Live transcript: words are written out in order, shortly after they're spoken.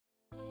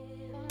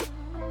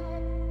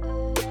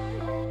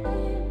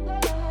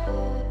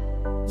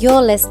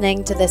You're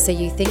listening to the So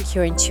You Think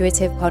You're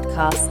Intuitive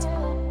podcast,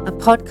 a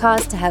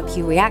podcast to help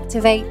you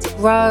reactivate,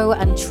 grow,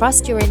 and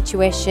trust your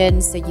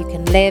intuition so you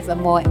can live a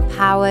more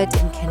empowered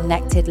and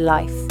connected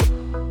life.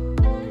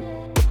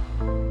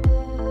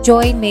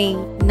 Join me,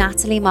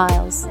 Natalie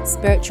Miles,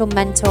 spiritual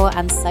mentor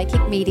and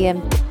psychic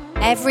medium,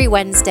 every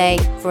Wednesday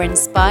for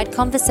inspired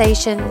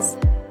conversations,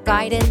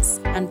 guidance,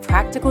 and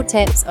practical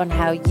tips on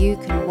how you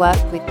can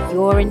work with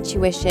your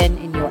intuition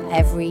in your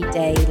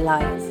everyday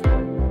life.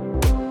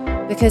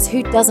 Because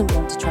who doesn't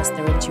want to trust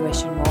their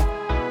intuition more?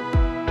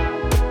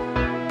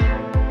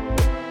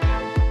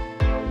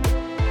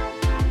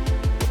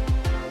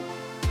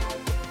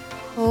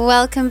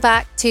 Welcome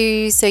back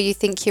to So You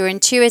Think You're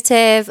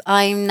Intuitive.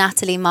 I'm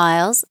Natalie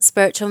Miles,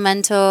 spiritual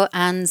mentor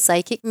and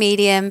psychic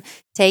medium,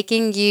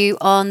 taking you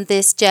on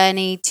this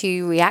journey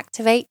to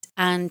reactivate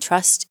and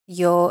trust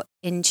your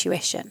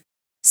intuition.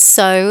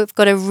 So I've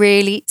got a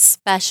really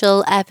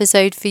special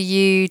episode for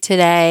you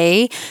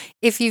today.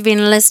 If you've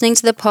been listening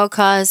to the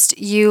podcast,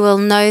 you will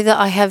know that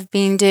I have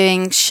been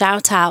doing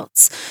shout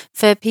outs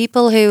for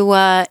people who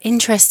were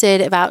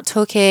interested about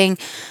talking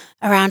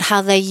around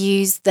how they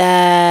use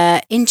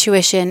their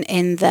intuition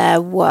in their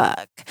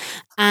work.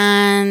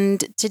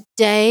 And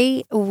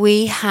today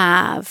we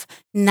have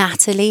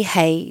Natalie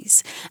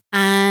Hayes.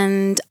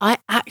 And I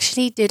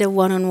actually did a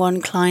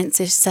one-on-one client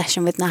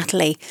session with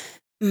Natalie.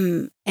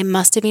 It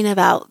must have been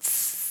about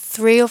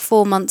 3 or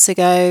 4 months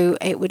ago.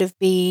 It would have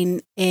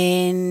been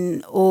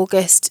in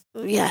August,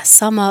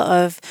 summer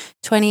of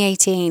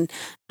 2018,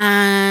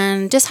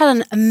 and just had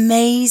an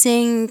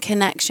amazing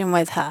connection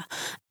with her.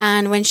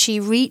 And when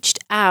she reached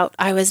out,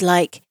 I was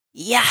like,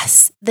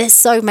 yes, this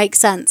so makes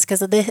sense,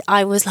 because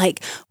I was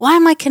like, why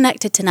am I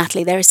connected to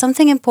Natalie? There is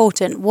something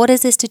important. What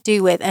is this to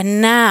do with?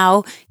 And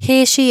now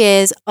here she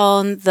is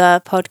on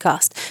the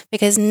podcast,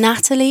 because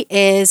Natalie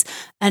is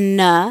a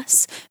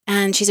nurse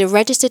and she's a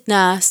registered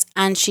nurse,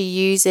 and she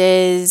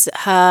uses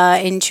her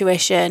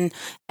intuition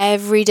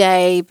every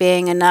day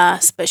being a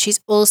nurse, but she's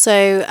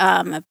also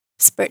a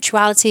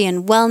spirituality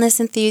and wellness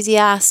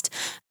enthusiast,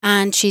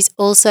 and she's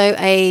also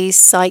a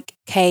Psych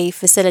K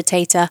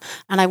facilitator,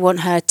 and I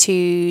want her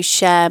to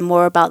share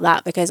more about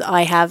that because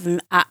I have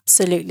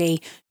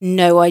absolutely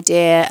no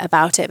idea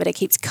about it, but it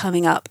keeps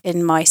coming up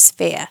in my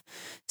sphere.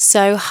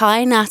 So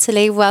hi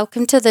Natalie,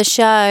 welcome to the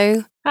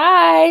show.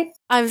 Hi.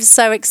 I'm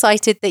so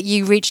excited that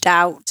you reached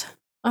out.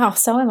 Oh,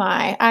 so am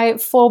I. I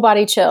full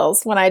body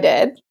chills when I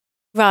did.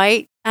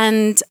 Right,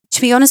 and to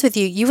be honest with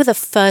you, you were the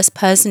first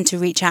person to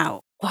reach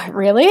out. What,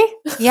 really?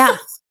 Yeah.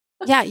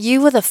 Yeah,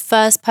 you were the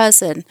first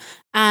person,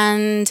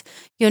 and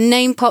your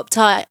name popped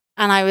up,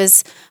 and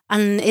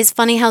it's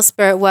funny how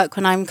spirit work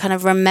when I'm kind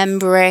of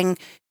remembering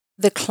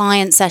the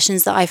client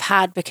sessions that I've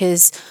had,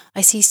 because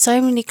I see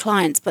so many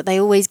clients, but they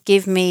always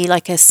give me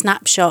like a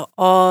snapshot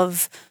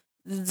of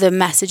the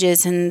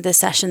messages and the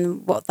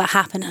session, what that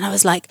happened. And I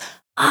was like,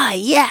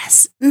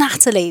 yes,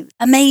 Natalie,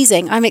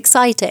 amazing. I'm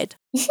excited.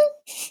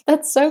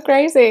 That's so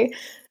crazy.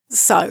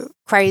 So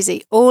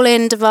crazy. All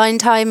in divine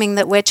timing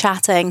that we're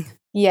chatting.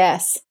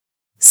 Yes.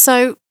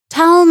 So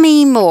tell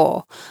me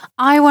more.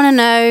 I want to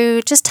know,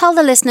 just tell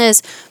the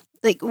listeners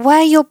like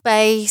where you're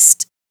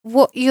based,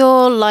 what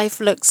your life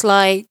looks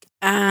like,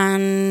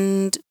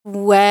 and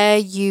where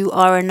you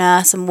are a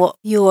nurse and what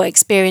your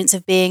experience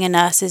of being a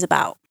nurse is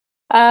about.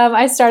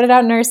 I started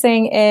out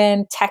nursing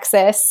in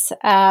Texas.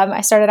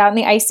 I started out in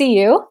the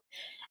ICU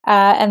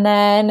and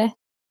then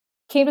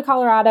came to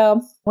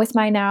Colorado with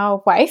my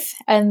now wife.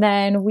 And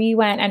then we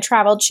went and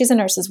traveled. She's a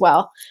nurse as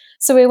well.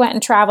 So we went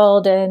and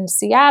traveled in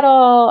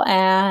Seattle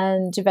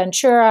and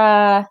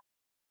Ventura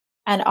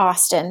and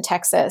Austin,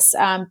 Texas,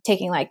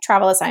 taking like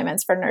travel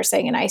assignments for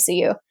nursing in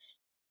ICU.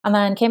 And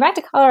then came back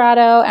to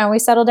Colorado and we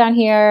settled down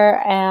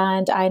here,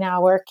 and I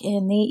now work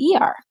in the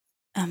ER.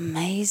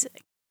 Amazing.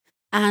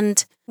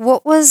 And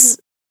what was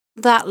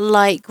that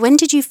like? When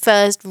did you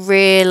first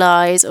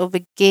realize or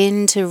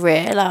begin to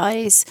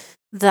realize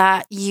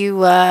that you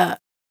were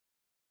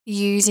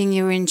using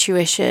your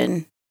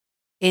intuition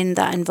in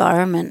that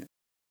environment?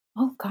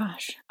 Oh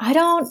gosh, I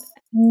don't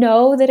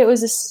know that it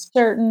was a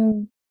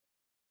certain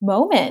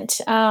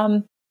moment.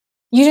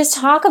 You just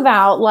talk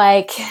about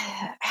like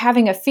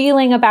having a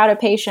feeling about a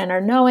patient or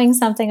knowing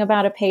something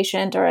about a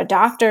patient or a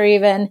doctor,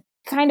 even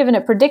kind of in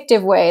a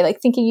predictive way, like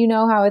thinking you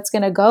know how it's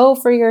going to go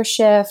for your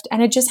shift.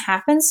 And it just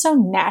happens so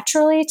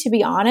naturally, to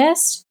be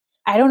honest.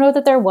 I don't know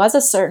that there was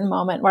a certain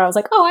moment where I was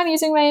like, oh, I'm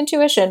using my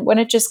intuition, when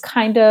it just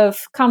kind of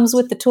comes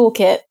with the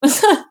toolkit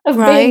of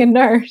being a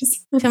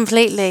nurse.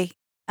 Completely.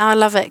 I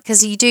love it,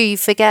 because you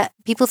forget.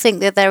 People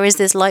think that there is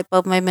this light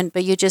bulb moment,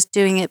 but you're just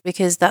doing it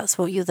because that's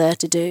what you're there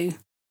to do.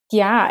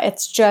 Yeah,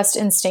 it's just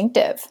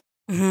instinctive.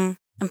 Mm-hmm.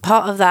 And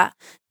part of that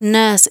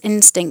nurse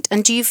instinct.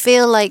 And do you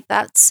feel like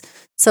that's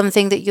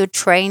something that you're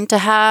trained to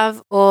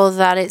have, or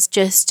that it's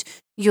just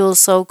your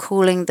soul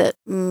calling that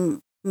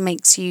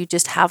makes you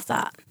just have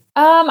that?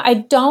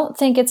 I don't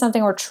think it's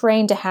something we're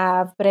trained to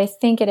have, but I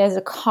think it is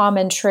a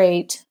common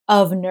trait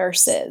of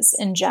nurses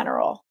in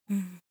general.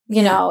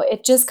 You know,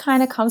 it just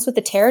kind of comes with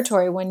the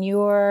territory when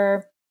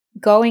you're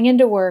going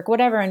into work,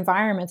 whatever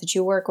environment that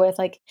you work with,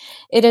 like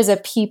it is a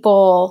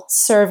people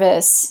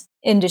service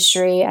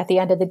industry at the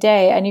end of the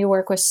day. And you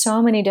work with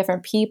so many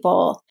different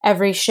people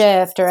every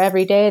shift or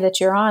every day that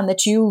you're on,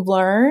 that you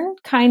learn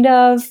kind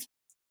of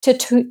to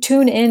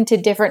tune into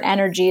different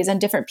energies and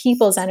different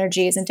people's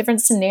energies and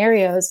different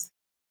scenarios,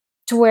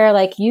 to where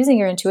like using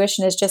your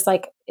intuition is just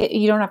like,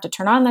 you don't have to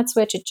turn on that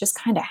switch. It just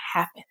kind of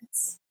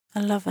happens.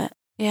 I love it.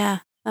 Yeah,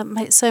 that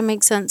makes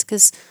sense,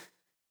 because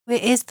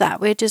it is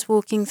that we're just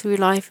walking through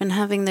life and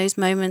having those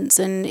moments.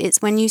 And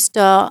it's when you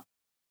start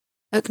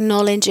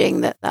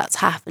acknowledging that that's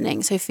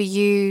happening. So for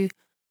you,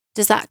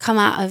 does that come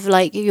out of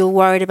like you're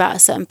worried about a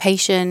certain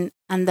patient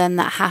and then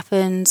that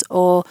happens,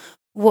 or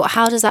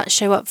how does that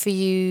show up for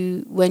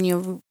you when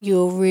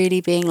you're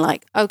really being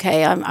like,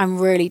 okay, I'm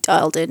really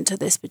dialed into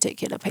this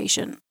particular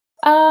patient?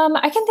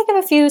 I can think of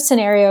a few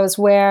scenarios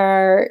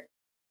where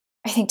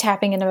I think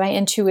tapping into my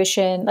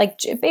intuition, like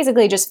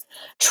basically just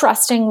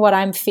trusting what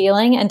I'm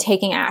feeling and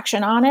taking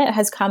action on it,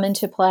 has come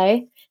into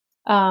play.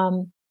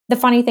 The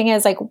funny thing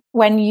is, like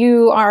when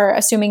you are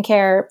assuming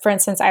care, for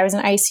instance, I was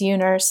an ICU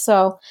nurse.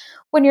 So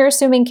when you're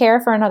assuming care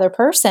for another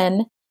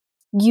person,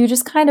 you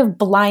just kind of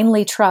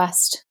blindly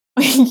trust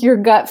your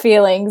gut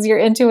feelings, your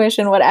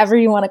intuition, whatever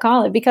you want to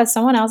call it, because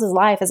someone else's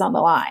life is on the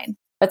line.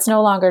 It's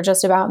no longer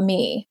just about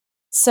me.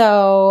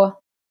 So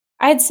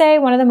I'd say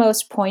one of the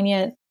most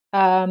poignant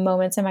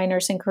moments in my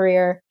nursing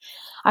career,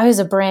 I was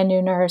a brand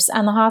new nurse,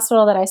 and the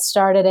hospital that I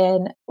started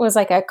in was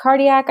like a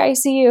cardiac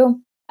ICU,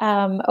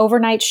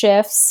 overnight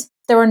shifts.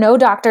 There were no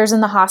doctors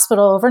in the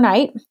hospital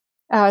overnight.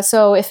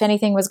 So if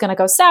anything was going to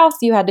go south,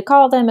 you had to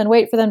call them and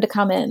wait for them to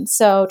come in.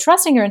 So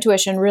trusting your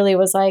intuition really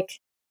was like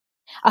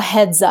a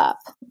heads up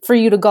for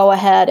you to go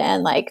ahead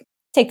and like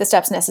take the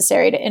steps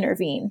necessary to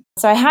intervene.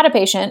 So I had a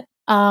patient,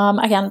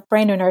 again,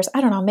 brand new nurse,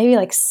 I don't know, maybe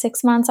like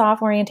 6 months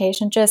off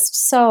orientation,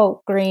 just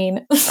so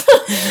green.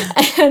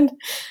 And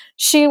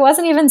she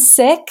wasn't even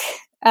sick.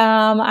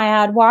 I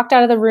had walked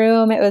out of the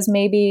room. It was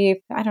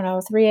maybe, I don't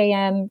know, 3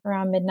 a.m.,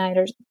 around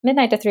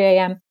midnight to 3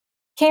 a.m.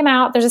 Came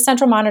out. There's a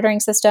central monitoring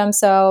system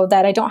so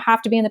that I don't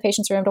have to be in the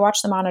patient's room to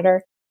watch the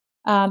monitor.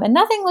 And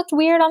nothing looked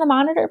weird on the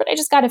monitor, but I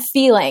just got a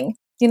feeling,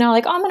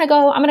 like, oh, I'm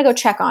going to go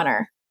check on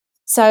her.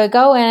 So I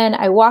go in,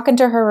 I walk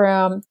into her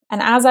room,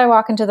 and as I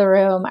walk into the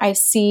room, I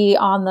see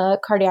on the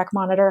cardiac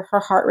monitor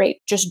her heart rate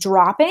just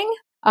dropping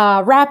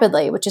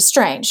rapidly, which is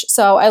strange.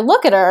 So I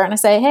look at her and I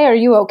say, hey, are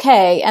you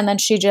okay? And then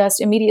she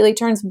just immediately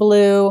turns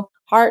blue,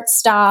 heart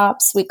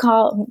stops. We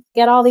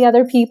get all the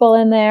other people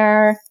in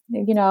there.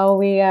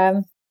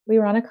 We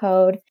run a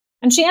code,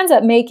 and she ends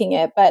up making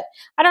it. But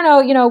I don't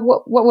know,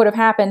 what would have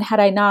happened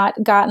had I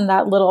not gotten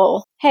that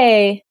little,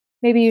 hey,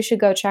 maybe you should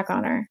go check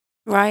on her.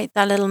 Right,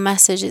 that little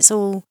message. It's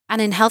all,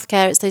 and in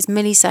healthcare, it's those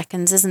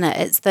milliseconds, isn't it?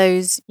 It's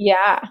those,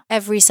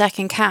 every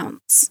second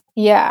counts.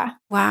 Yeah.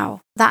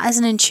 Wow. That is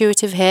an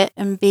intuitive hit,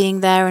 and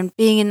being there and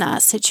being in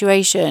that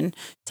situation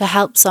to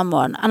help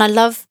someone. And I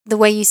love the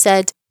way you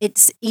said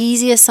it's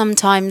easier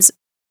sometimes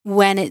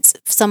when it's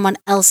someone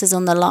else is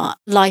on the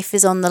life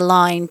is on the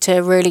line, to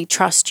really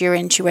trust your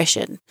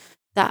intuition.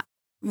 That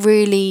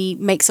really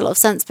makes a lot of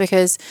sense,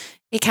 because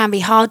it can be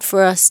hard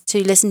for us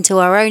to listen to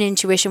our own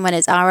intuition when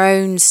it's our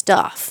own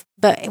stuff.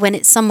 But when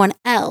it's someone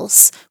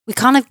else, we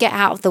kind of get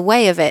out of the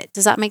way of it.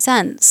 Does that make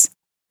sense?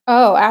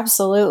 Oh,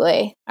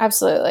 absolutely.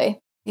 Absolutely.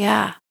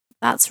 Yeah,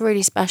 that's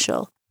really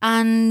special.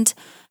 And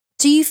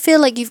do you feel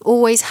like you've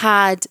always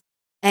had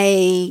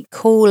a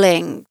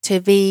calling to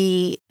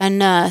be a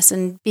nurse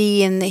and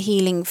be in the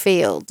healing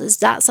field? Was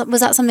that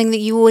something that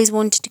you always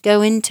wanted to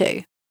go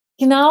into?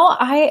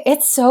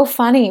 It's so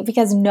funny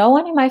because no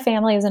one in my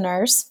family is a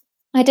nurse.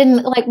 I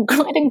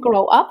didn't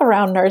grow up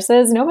around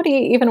nurses. Nobody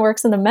even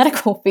works in the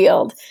medical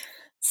field.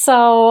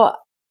 So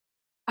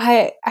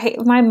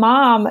my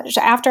mom,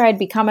 after I'd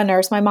become a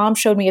nurse, my mom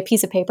showed me a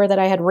piece of paper that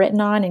I had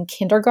written on in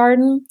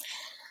kindergarten.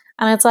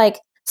 And it's like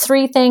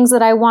 3 things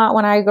that I want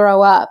when I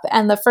grow up.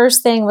 And the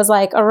first thing was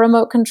like a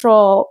remote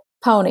control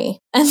pony,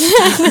 and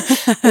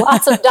then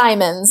lots of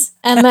diamonds.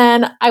 And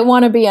then I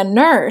want to be a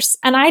nurse.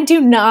 And I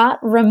do not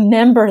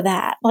remember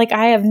that. Like,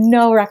 I have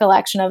no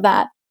recollection of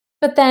that.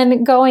 But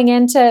then going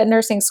into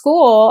nursing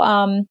school,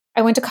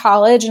 I went to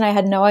college and I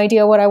had no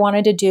idea what I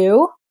wanted to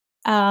do.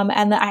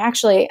 And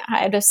I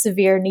had a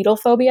severe needle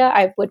phobia.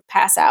 I would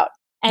pass out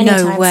anytime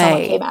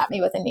someone came at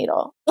me with a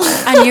needle.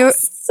 And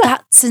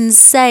that's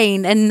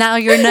insane. And now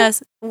you're a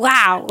nurse.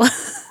 Wow.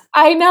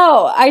 I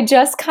know. I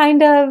just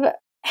kind of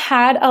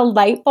had a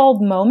light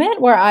bulb moment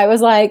where I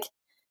was like,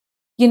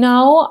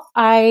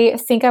 I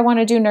think I want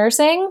to do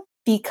nursing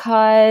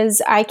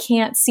because I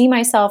can't see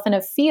myself in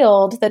a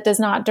field that does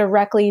not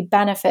directly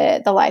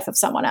benefit the life of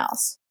someone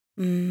else.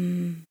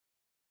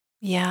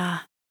 Yeah.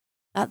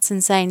 That's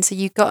insane. So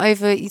you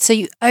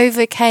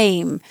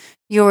overcame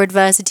your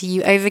adversity,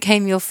 you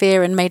overcame your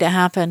fear and made it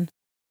happen.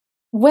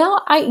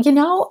 Well, I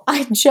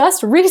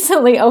just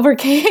recently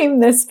overcame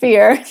this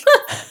fear.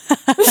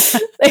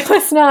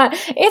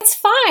 It's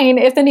fine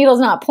if the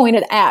needle's not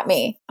pointed at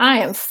me. I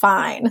am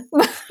fine.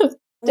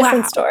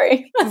 different Wow.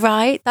 story.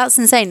 Right? That's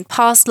insane.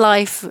 Past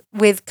life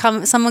with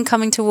someone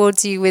coming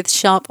towards you with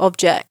sharp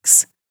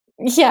objects.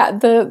 Yeah,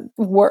 the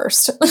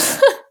worst.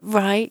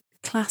 Right?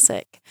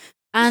 Classic.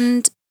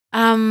 And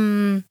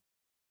there's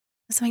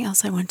something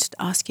else I wanted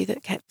to ask you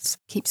that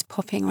keeps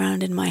popping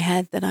around in my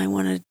head that I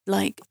want to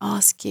like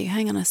ask you.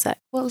 Hang on a sec.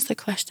 What was the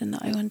question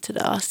that I wanted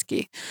to ask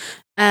you?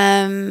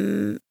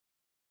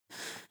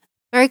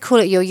 Very cool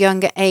at your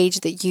younger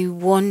age that you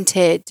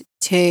wanted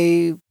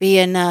to be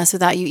a nurse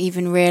without you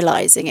even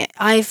realizing it.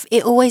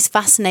 It always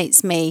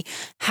fascinates me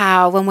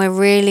how when we're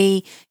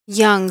really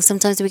young,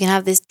 sometimes we can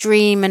have this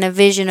dream and a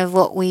vision of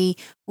what we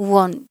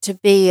want to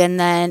be, and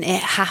then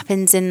it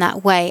happens in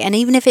that way. And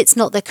even if it's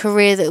not the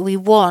career that we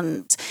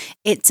want,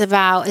 it's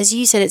about, as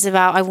you said, it's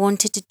about I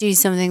wanted to do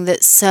something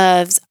that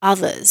serves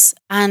others,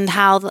 and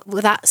how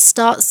that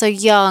starts so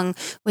young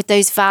with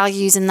those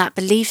values and that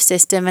belief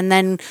system, and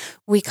then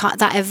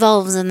that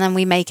evolves and then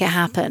we make it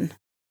happen.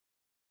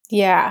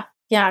 Yeah.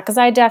 Because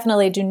I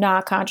definitely do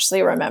not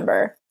consciously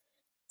remember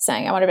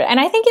saying I want to be. And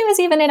I think it was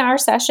even in our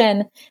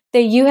session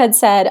that you had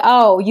said,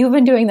 oh, you've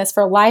been doing this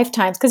for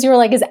lifetimes. Because you were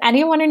like, is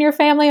anyone in your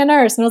family a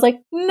nurse? And I was like,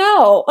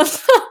 no.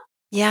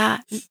 Yeah,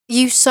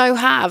 you so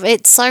have.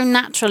 It's so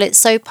natural. It's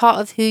so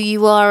part of who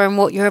you are and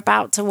what you're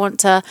about to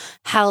want to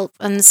help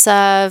and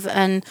serve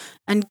and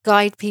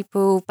guide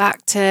people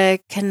back to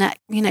connect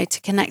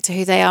to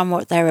who they are and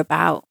what they're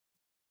about.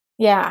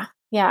 Yeah.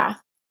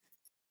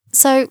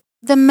 So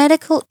the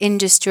medical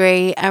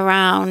industry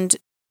around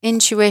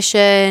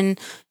intuition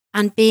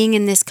and being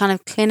in this kind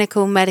of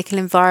clinical medical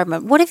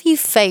environment, what have you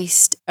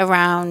faced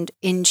around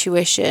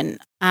intuition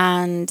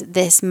and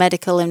this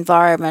medical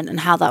environment and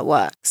how that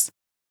works?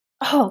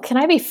 Oh, can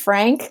I be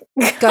frank?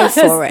 Go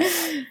for it.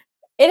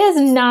 It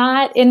is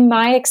not, in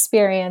my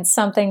experience,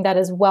 something that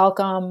is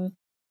welcome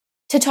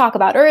to talk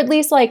about, or at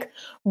least like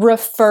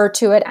refer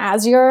to it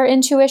as your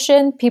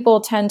intuition.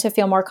 People tend to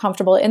feel more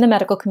comfortable in the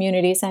medical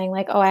community saying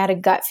like, oh, I had a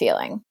gut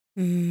feeling.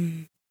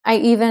 Mm. I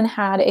even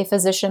had a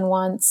physician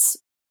once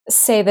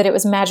say that it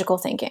was magical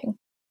thinking.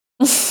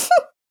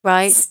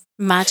 Right?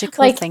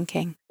 Magical Like,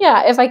 thinking.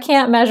 Yeah, if I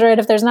can't measure it,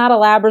 if there's not a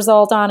lab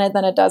result on it,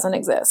 then it doesn't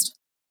exist.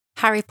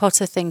 Harry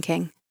Potter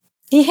thinking.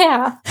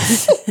 Yeah.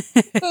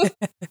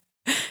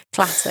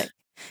 Classic.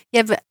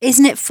 Yeah, but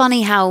isn't it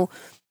funny how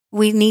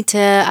we need to,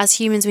 as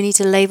humans, we need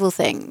to label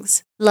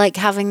things, like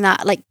having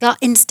that, like gut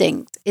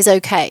instinct is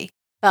okay.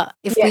 But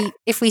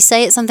if we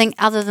say it's something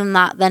other than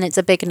that, then it's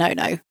a big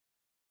no-no.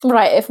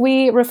 Right. If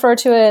we refer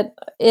to it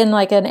in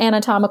like an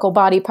anatomical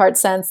body part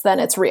sense, then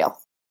it's real.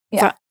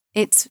 Yeah. Right.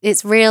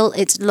 It's real,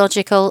 it's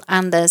logical,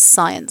 and there's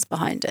science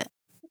behind it.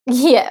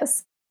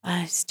 Yes.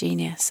 Oh, it's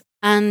genius.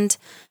 And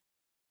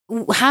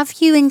have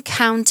you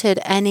encountered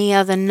any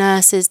other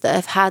nurses that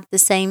have had the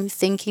same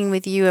thinking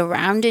with you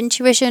around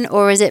intuition,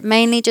 or is it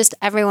mainly just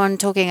everyone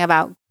talking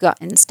about gut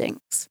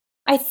instincts?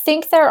 I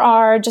think there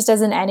are, just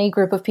as in any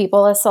group of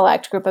people, a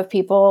select group of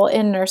people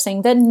in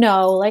nursing that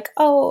know, like,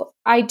 oh,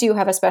 I do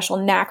have a special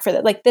knack for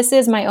that. Like, this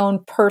is my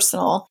own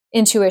personal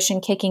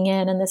intuition kicking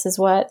in, and this is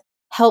what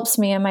helps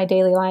me in my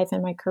daily life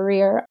and my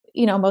career.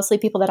 Mostly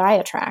people that I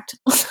attract.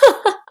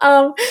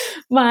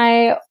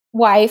 My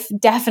wife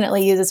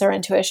definitely uses her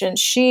intuition.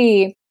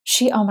 She,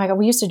 oh my God,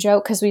 we used to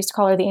joke because we used to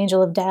call her the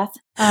angel of death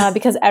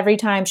because every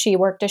time she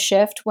worked a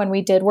shift when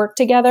we did work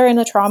together in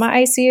the trauma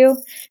ICU,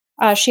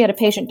 she had a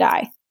patient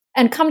die.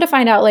 And come to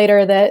find out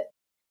later that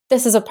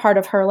this is a part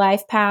of her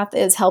life path,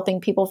 is helping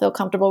people feel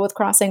comfortable with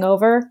crossing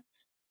over.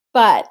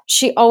 But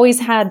she always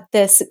had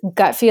this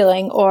gut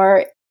feeling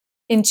or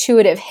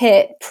intuitive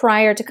hit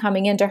prior to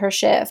coming into her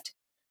shift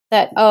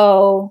that,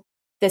 oh,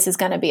 this is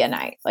going to be a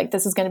night. Like,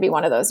 this is going to be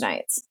one of those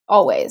nights,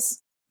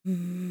 always.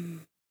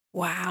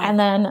 Wow. And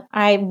then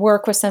I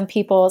work with some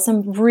people,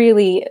 some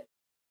really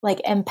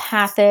like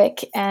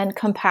empathic and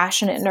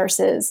compassionate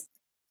nurses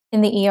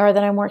in the ER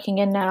that I'm working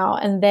in now.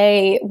 And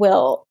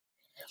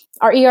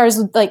our ER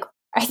is like,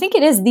 I think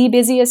it is the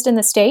busiest in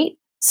the state.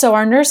 So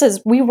our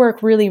nurses, we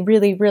work really,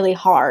 really, really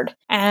hard.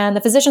 And the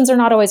physicians are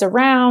not always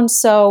around.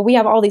 So we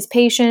have all these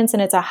patients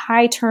and it's a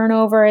high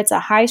turnover. It's a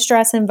high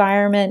stress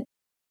environment.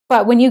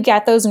 But when you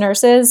get those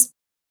nurses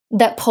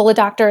that pull a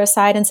doctor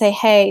aside and say,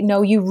 hey,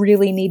 no, you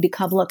really need to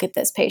come look at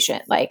this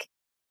patient. Like,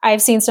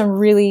 I've seen some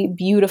really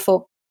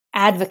beautiful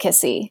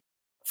advocacy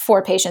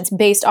for patients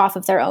based off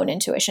of their own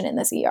intuition in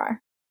this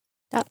ER.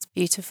 That's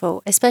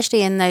beautiful,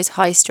 especially in those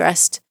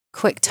high-stressed,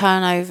 quick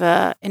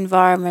turnover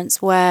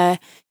environments where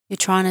you're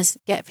trying to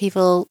get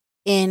people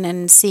in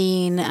and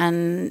seen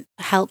and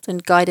helped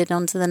and guided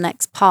onto the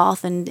next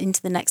path and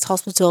into the next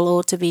hospital,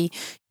 or to be,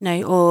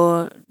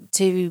 or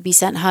to be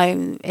sent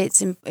home.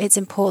 It's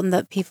important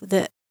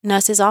that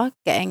nurses are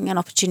getting an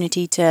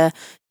opportunity to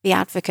be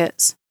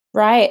advocates.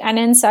 Right. And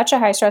in such a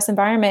high stress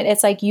environment,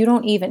 it's like you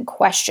don't even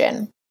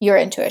question your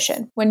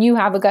intuition. When you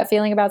have a gut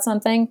feeling about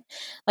something,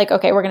 like,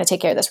 okay, we're going to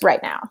take care of this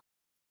right now.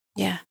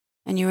 Yeah.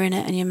 And you're in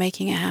it and you're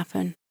making it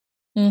happen.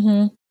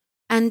 Mm-hmm.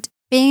 And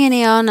being an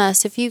ER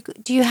nurse,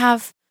 do you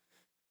have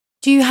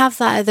Do you have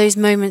that at those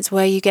moments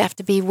where you have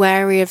to be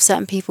wary of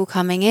certain people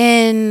coming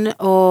in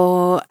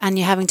and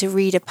you're having to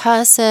read a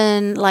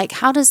person? Like,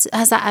 has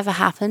that ever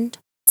happened?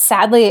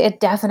 Sadly, it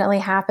definitely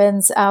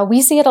happens.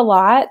 We see it a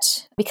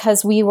lot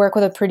because we work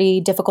with a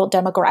pretty difficult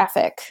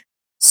demographic.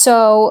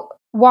 So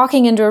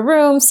walking into a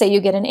room, say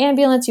you get an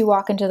ambulance, you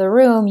walk into the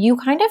room, you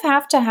kind of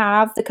have to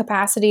have the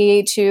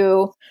capacity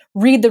to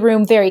read the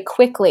room very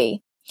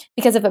quickly.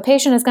 Because if a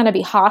patient is going to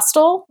be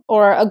hostile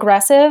or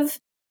aggressive,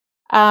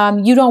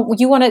 you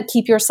want to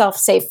keep yourself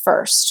safe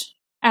first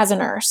as a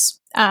nurse.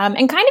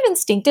 And kind of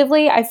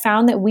instinctively, I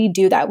found that we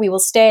do that. We will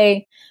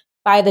stay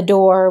by the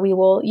door. We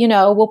will,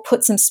 we'll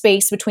put some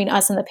space between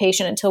us and the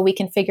patient until we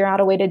can figure out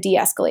a way to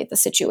de-escalate the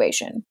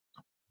situation.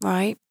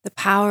 Right. The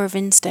power of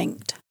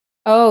instinct.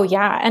 Oh,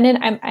 yeah.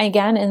 And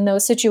again, in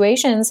those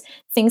situations,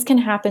 things can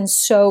happen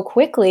so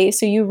quickly.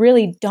 So you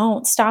really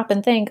don't stop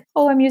and think,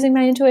 oh, I'm using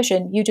my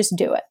intuition. You just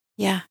do it.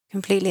 Yeah,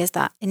 completely. Is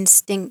that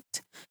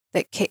instinct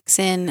that kicks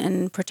in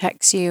and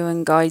protects you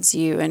and guides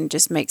you and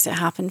just makes it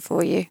happen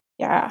for you.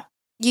 Yeah.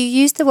 You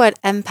used the word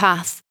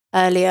empath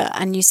earlier,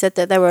 and you said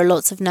that there were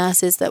lots of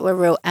nurses that were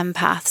real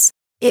empaths.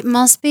 It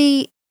must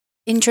be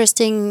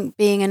interesting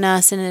being a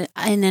nurse in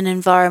an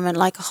environment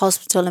like a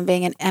hospital and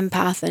being an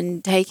empath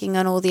and taking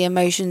on all the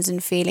emotions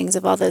and feelings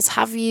of others.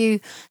 Have you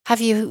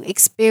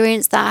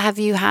experienced that? Have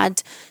you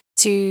had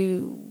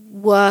to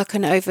work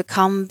and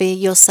overcome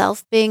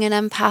yourself being an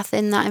empath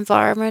in that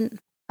environment?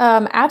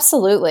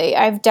 Absolutely.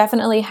 I've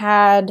definitely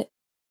had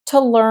to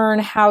learn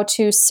how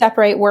to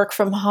separate work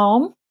from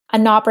home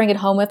and not bring it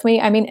home with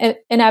me. I mean,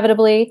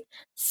 inevitably,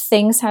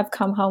 things have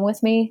come home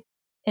with me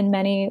in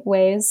many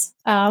ways.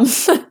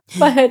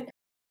 But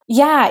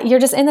yeah, you're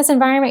just in this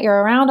environment,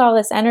 you're around all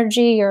this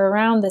energy, you're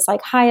around this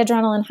like high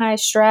adrenaline, high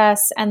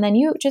stress, and then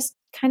you just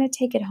kind of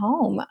take it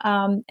home.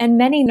 And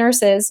many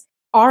nurses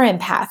are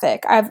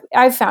empathic.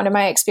 I've found in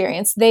my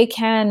experience, they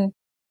can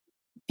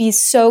be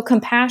so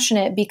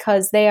compassionate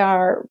because they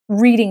are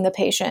reading the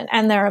patient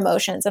and their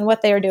emotions and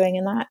what they are doing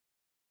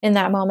in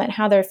that moment,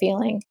 how they're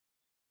feeling.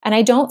 And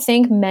I don't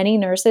think many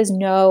nurses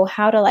know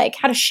how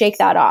to shake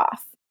that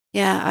off.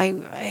 Yeah,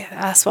 I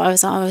that's what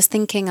I was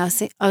thinking. I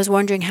was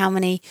wondering how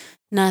many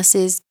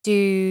nurses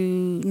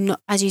do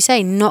not, as you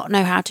say, not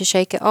know how to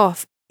shake it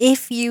off.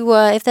 If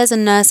there's a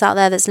nurse out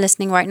there that's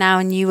listening right now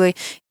and you were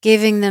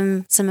giving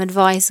them some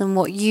advice on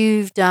what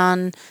you've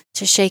done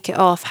to shake it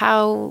off,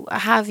 how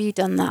have you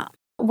done that?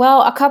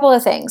 Well, a couple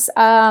of things.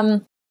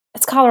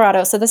 It's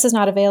Colorado, so this is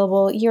not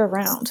available year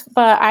round.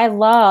 But I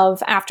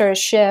love after a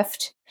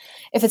shift,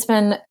 if it's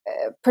been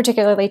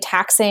particularly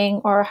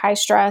taxing or high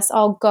stress,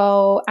 I'll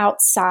go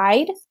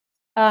outside,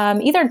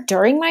 either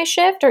during my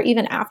shift or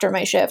even after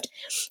my shift,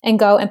 and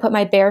go and put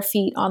my bare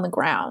feet on the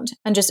ground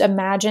and just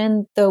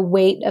imagine the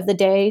weight of the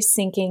day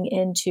sinking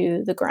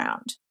into the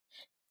ground.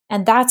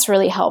 And that's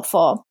really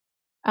helpful.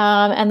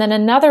 And then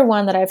another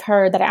one that I've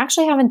heard that I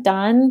actually haven't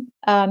done,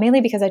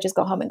 mainly because I just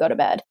go home and go to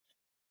bed,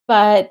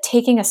 but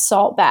taking a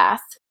salt bath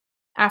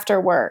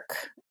after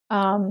work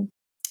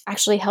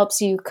actually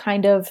helps you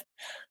kind of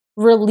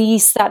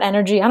release that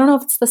energy. I don't know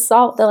if it's the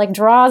salt that like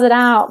draws it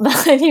out,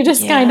 but you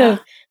just kind of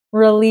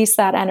release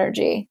that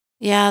energy.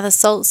 Yeah, the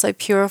salt's so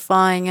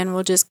purifying and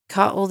will just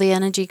cut all the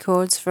energy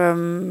cords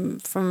from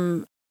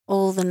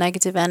all the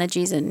negative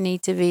energies that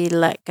need to be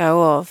let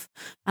go of.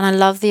 And I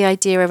love the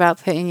idea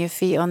about putting your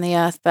feet on the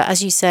earth. But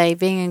as you say,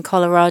 being in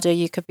Colorado,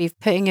 you could be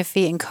putting your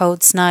feet in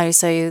cold snow.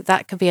 So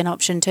that could be an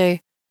option too.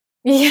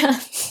 Yeah.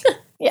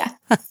 Yeah.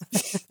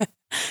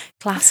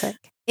 Classic.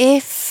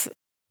 If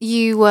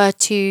you were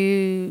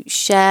to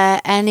share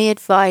any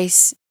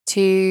advice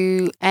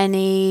to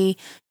any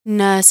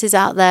nurses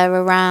out there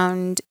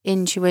around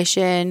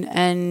intuition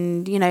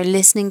and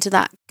listening to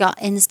that gut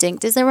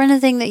instinct, is there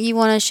anything that you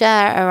want to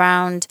share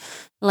around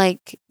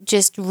like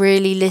just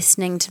really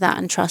listening to that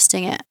and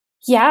trusting it?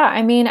 Yeah,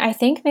 I mean, I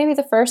think maybe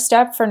the first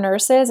step for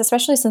nurses,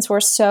 especially since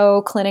we're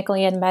so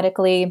clinically and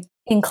medically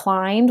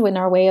inclined in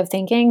our way of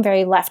thinking,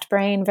 very left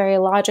brain, very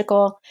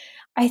logical,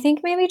 I think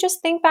maybe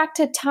just think back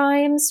to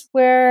times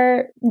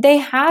where they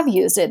have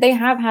used it. They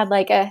have had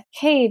like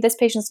hey, this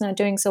patient's not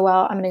doing so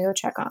well, I'm going to go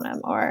check on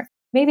him. Or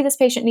maybe this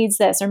patient needs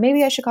this, or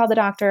maybe I should call the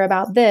doctor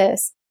about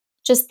this.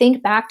 Just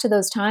think back to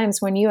those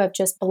times when you have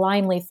just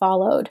blindly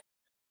followed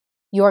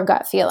your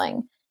gut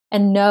feeling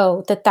and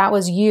know that that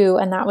was you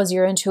and that was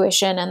your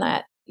intuition and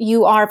that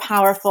you are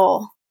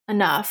powerful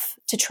enough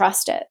to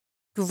trust it.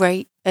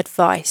 Great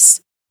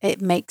advice. It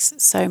makes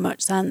so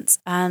much sense.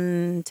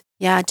 And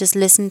yeah, just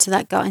listen to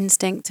that gut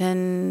instinct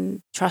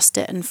and trust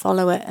it and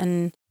follow it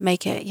and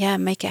make it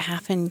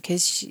happen,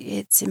 because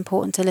it's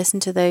important to listen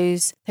to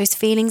those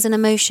feelings and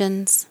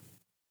emotions.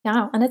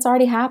 Yeah, and it's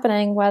already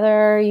happening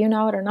whether you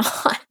know it or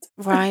not.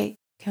 Right,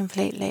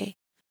 completely.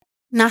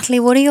 Natalie,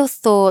 what are your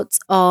thoughts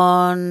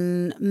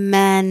on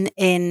men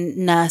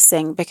in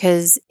nursing?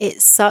 Because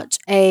it's such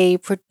a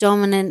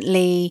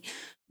predominantly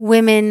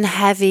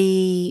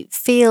women-heavy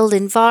field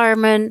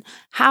environment.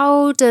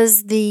 How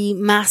does the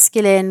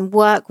masculine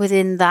work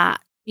within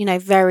that,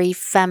 very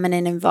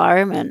feminine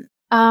environment?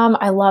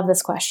 I love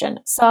this question.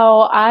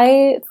 So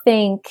I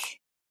think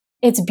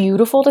it's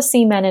beautiful to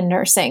see men in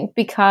nursing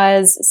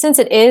because since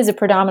it is a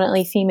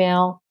predominantly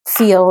female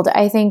field,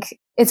 I think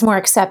it's more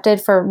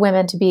accepted for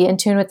women to be in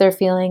tune with their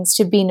feelings,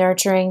 to be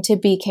nurturing, to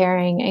be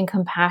caring and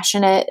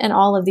compassionate, and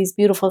all of these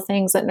beautiful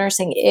things that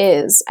nursing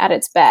is at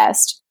its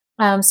best.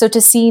 So to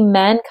see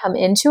men come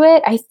into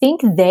it, I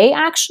think they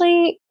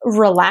actually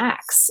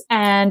relax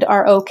and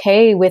are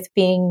okay with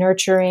being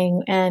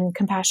nurturing and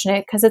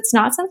compassionate because it's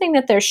not something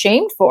that they're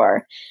shamed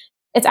for.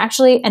 It's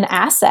actually an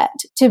asset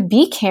to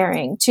be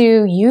caring,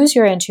 to use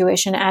your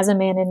intuition as a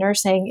man in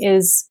nursing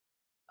is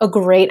a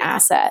great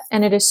asset,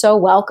 and it is so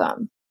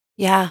welcome.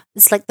 Yeah,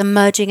 it's like the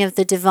merging of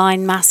the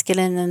divine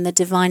masculine and the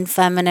divine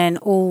feminine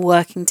all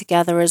working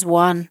together as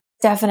one.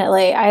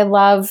 Definitely. I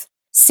love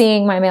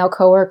seeing my male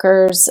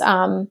coworkers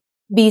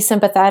be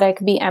sympathetic,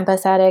 be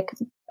empathetic,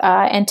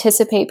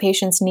 anticipate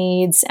patients'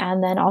 needs,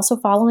 and then also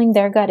following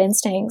their gut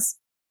instincts.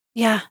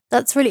 Yeah,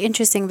 that's really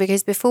interesting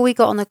because before we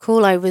got on the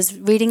call, I was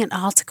reading an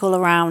article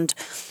around,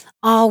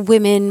 are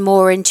women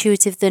more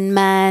intuitive than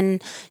men?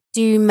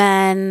 Do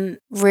men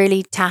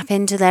really tap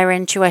into their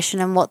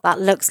intuition and what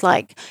that looks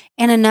like?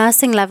 In a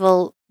nursing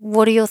level,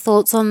 what are your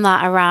thoughts on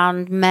that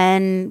around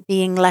men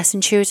being less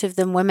intuitive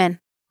than women?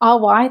 Oh,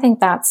 well, I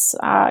think that's,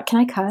 can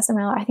I cuss?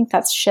 I think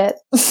that's shit.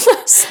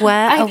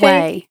 Swear I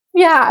away. think,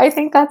 yeah, I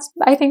think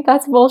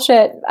that's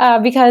bullshit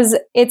because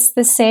it's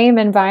the same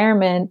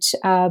environment,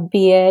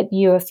 be it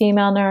you a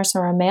female nurse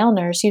or a male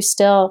nurse, you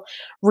still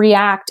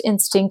react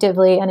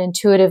instinctively and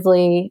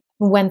intuitively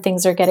when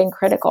things are getting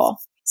critical.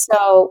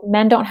 So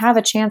men don't have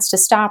a chance to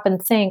stop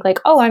and think like,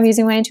 oh, I'm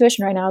using my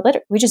intuition right now.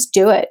 We just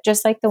do it,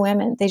 just like the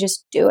women. They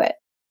just do it.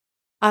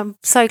 I'm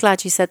so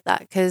glad you said that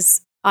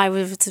because I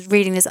was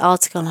reading this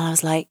article and I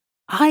was like,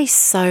 I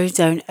so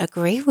don't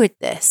agree with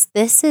this.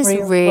 This is Were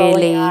you rolling your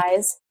really,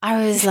 eyes?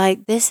 I was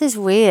like, this is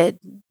weird.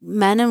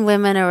 Men and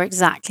women are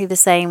exactly the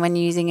same when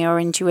using your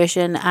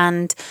intuition,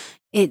 and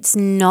it's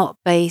not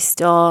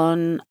based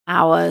on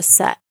our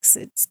sex.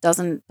 It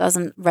doesn't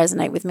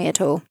resonate with me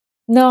at all.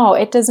 No,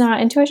 it does not.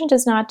 Intuition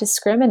does not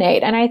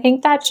discriminate. And I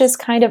think that just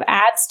kind of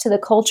adds to the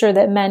culture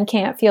that men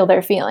can't feel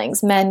their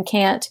feelings. Men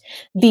can't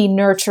be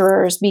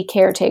nurturers, be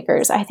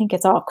caretakers. I think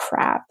it's all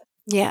crap.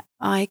 Yeah,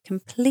 I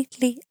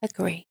completely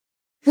agree.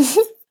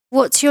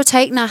 What's your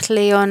take,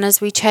 Natalie, on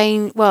as we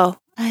change?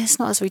 Well, it's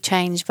not as we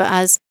change, but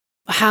as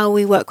how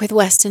we work with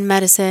Western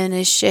medicine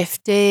is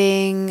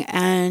shifting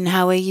and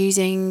how we're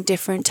using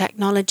different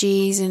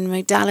technologies and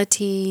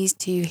modalities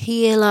to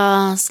heal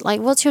us.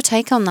 Like, what's your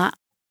take on that?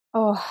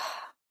 Oh,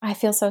 I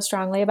feel so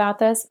strongly about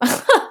this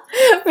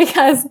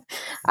because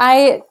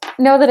I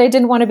know that I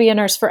didn't want to be a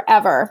nurse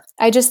forever.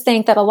 I just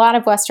think that a lot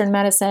of Western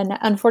medicine,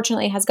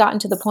 unfortunately, has gotten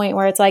to the point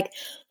where it's like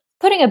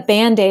putting a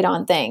Band-Aid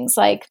on things.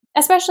 Like,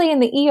 especially in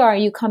the ER,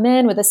 you come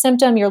in with a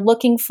symptom, you're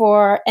looking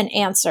for an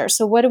answer.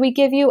 So what do we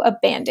give you? A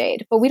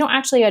Band-Aid. But we don't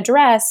actually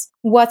address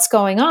what's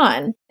going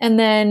on. And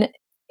then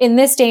in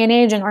this day and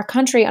age in our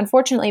country,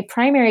 unfortunately,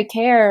 primary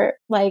care,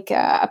 like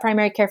a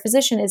primary care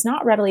physician, is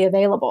not readily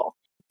available.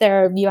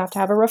 There, you have to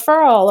have a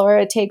referral, or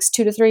it takes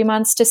 2 to 3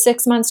 months to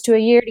 6 months to a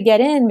year to get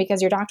in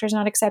because your doctor's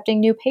not accepting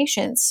new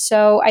patients.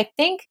 So I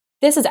think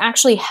this is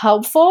actually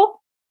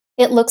helpful.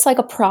 It looks like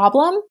a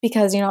problem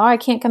because, I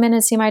can't come in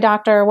and see my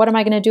doctor. What am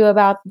I going to do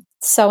about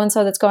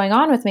so-and-so that's going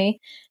on with me?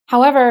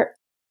 However,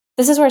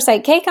 this is where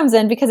Psych K comes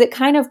in because it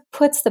kind of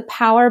puts the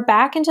power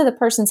back into the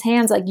person's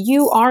hands. Like,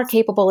 you are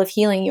capable of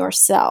healing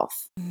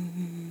yourself.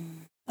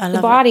 The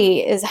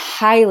body is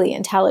highly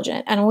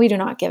intelligent, and we do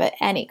not give it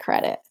any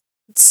credit.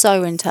 It's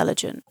so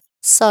intelligent.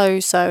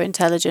 So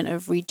intelligent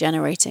of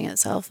regenerating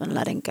itself and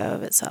letting go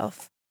of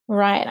itself.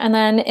 Right. And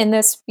then in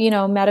this,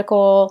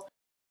 medical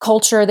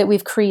culture that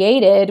we've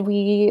created,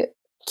 we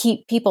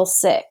keep people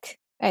sick,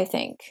 I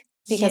think,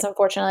 because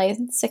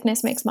unfortunately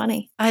sickness makes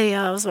money.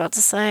 I was about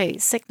to say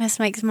sickness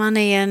makes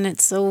money, and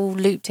it's all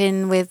looped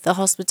in with the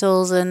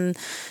hospitals and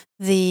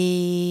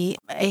the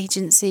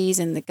agencies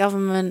and the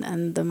government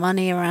and the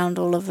money around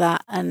all of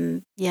that.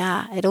 And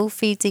yeah, it all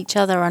feeds each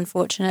other,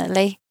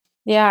 unfortunately.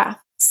 Yeah.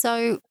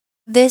 So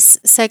this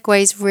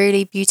segues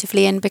really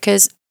beautifully in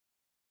because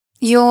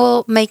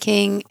you're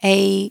making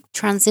a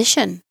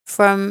transition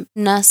from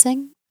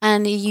nursing,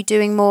 and are you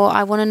doing more?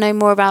 I want to know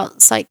more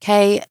about Psych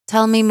K.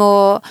 Tell me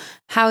more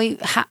how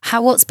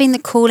what's been the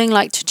calling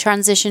like to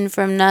transition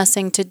from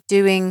nursing to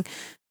doing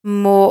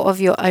more of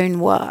your own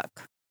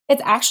work?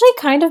 It's actually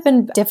kind of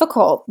been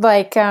difficult,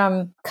 like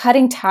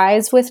cutting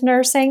ties with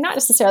nursing, not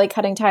necessarily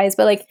cutting ties,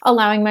 but like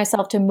allowing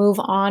myself to move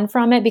on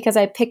from it because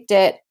I picked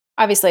it.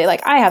 Obviously,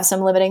 like I have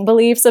some limiting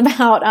beliefs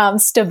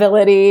about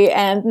stability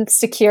and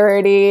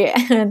security,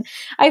 and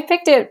I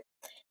picked it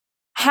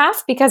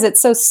half because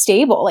it's so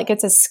stable. Like,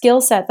 it's a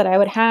skill set that I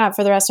would have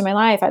for the rest of my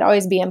life. I'd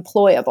always be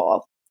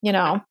employable,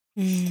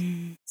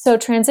 So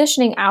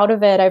transitioning out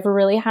of it, I've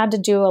really had to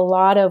do a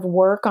lot of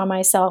work on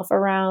myself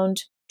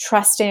around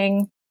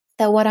trusting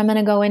that what I'm going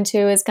to go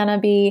into is going to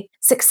be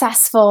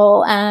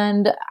successful.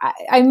 And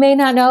I may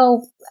not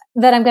know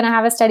that I'm going to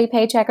have a steady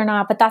paycheck or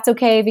not, but that's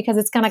okay because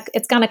it's going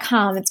to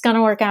come. It's going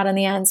to work out in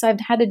the end. So I've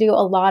had to do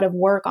a lot of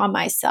work on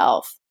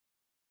myself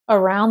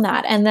around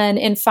that. And then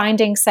in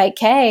finding Psych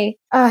K,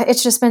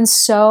 it's just been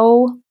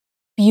so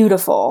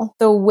beautiful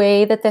the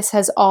way that this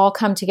has all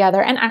come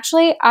together. And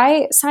actually,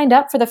 I signed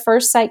up for the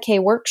first Psych K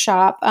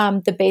workshop,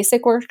 the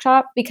basic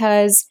workshop,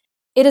 because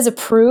it is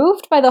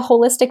approved by the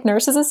Holistic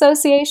Nurses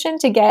Association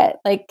to get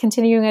like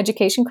continuing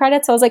education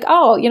credits. So I was like,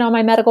 oh,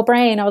 my medical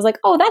brain, I was like,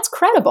 oh, that's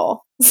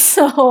credible.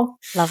 So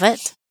love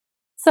it.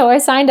 So I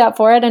signed up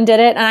for it and did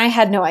it. And I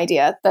had no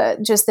idea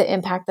just the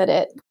impact that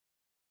it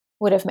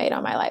would have made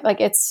on my life.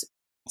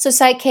 So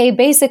Psych K,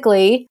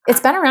 basically,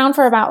 it's been around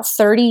for about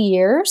 30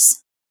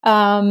 years.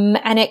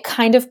 And it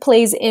kind of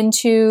plays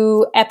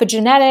into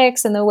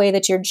epigenetics and the way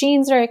that your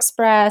genes are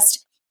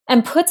expressed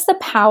and puts the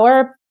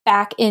power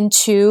back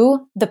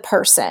into the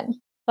person.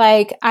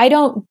 Like, I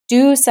don't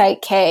do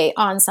Psych K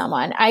on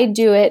someone. I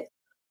do it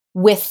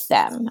with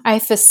them. I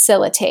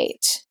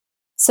facilitate.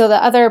 So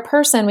the other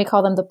person, we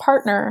call them the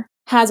partner,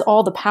 has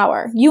all the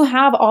power. You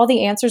have all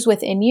the answers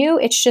within you.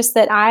 It's just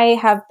that I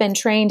have been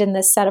trained in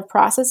this set of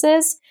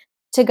processes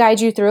to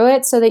guide you through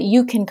it so that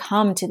you can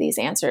come to these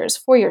answers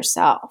for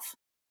yourself.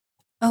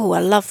 Oh,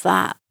 I love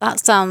that. That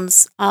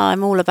sounds,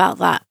 I'm all about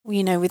that,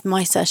 with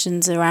my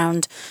sessions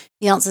around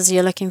the answers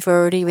you're looking for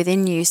already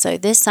within you. So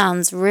this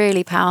sounds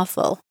really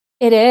powerful.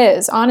 It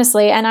is,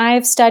 honestly. And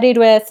I've studied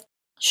with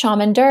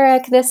Shaman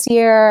Durek this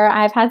year.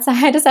 I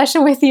had a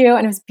session with you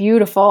and it was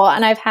beautiful.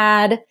 And I've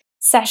had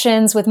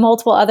sessions with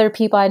multiple other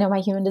people. I know my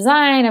human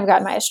design. I've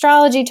got my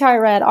astrology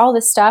chart read, all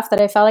this stuff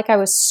that I felt like I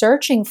was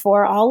searching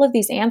for all of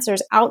these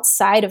answers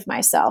outside of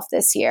myself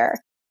this year.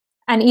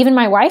 And even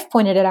my wife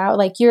pointed it out,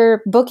 like,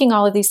 you're booking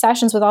all of these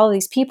sessions with all of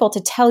these people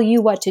to tell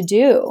you what to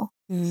do.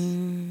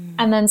 And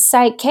then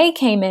Psych K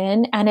came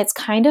in and it's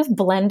kind of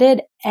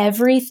blended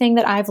everything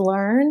that I've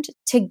learned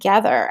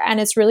together. And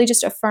it's really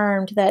just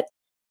affirmed that,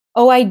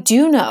 oh, I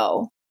do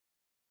know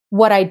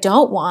what I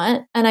don't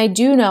want. And I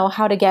do know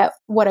how to get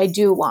what I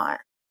do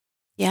want.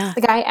 Yeah.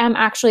 Like, I am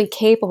actually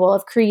capable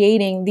of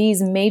creating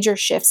these major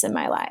shifts in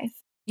my life.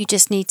 You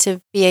just need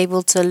to be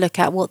able to look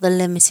at what the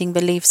limiting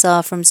beliefs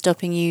are from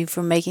stopping you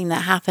from making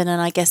that happen.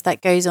 And I guess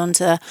that goes on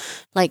to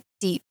like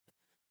deep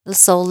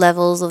soul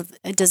levels of,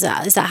 is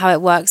that how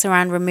it works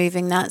around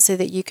removing that so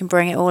that you can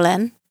bring it all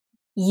in?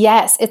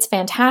 Yes, it's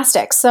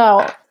fantastic.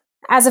 So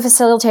as a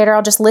facilitator,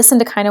 I'll just listen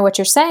to kind of what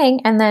you're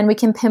saying, and then we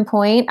can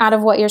pinpoint out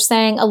of what you're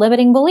saying a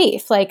limiting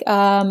belief, like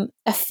a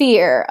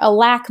fear, a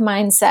lack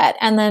mindset.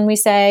 And then we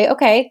say,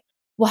 okay,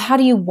 well, how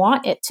do you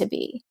want it to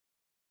be?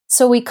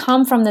 So we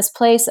come from this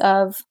place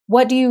of,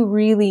 what do you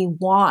really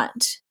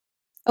want?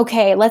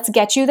 Okay, let's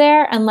get you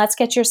there and let's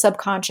get your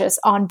subconscious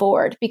on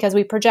board, because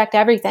we project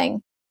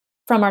everything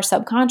from our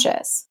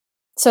subconscious.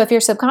 So if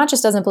your subconscious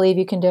doesn't believe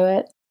you can do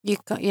it,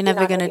 you're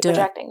never going to do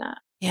projecting that.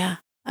 Yeah.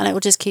 And it will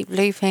just keep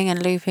looping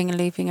and looping and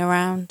looping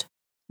around.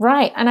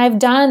 Right. And I've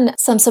done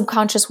some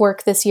subconscious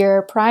work this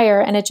year prior,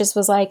 and it just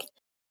was like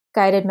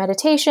guided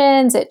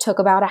meditations. It took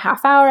about a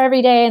half hour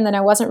every day. And then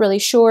I wasn't really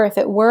sure if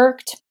it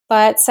worked.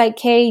 But Psych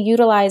K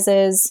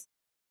utilizes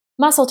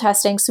muscle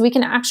testing. So we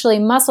can actually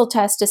muscle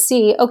test to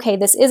see, okay,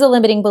 this is a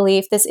limiting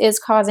belief. This is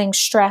causing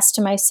stress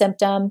to my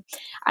symptom.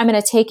 I'm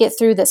going to take it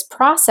through this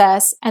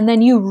process. And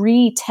then you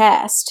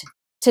retest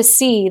to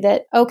see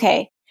that,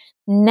 okay,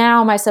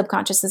 now my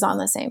subconscious is on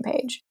the same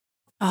page.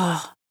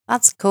 Oh,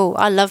 that's cool.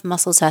 I love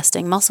muscle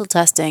testing. Muscle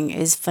testing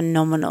is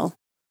phenomenal.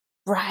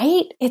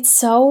 Right? It's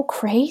so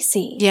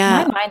crazy.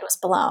 Yeah. My mind was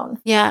blown.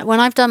 Yeah. When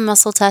I've done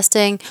muscle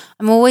testing,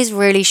 I'm always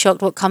really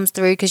shocked what comes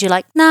through, because you're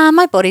like, nah,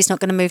 my body's not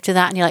going to move to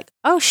that. And you're like,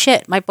 oh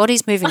shit, my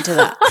body's moving to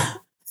that.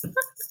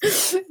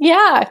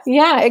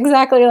 Yeah,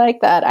 exactly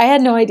like that. I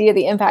had no idea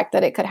the impact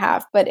that it could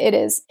have, but it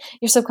is,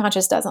 your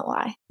subconscious doesn't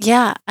lie.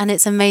 Yeah. And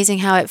it's amazing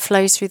how it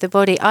flows through the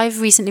body.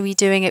 I've recently been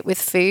doing it with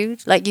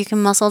food. Like, you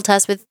can muscle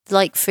test with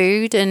like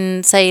food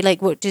and say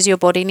like, what does your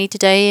body need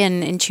today?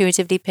 And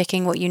intuitively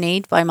picking what you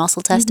need by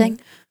muscle testing.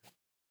 Mm-hmm.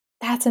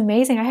 That's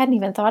amazing. I hadn't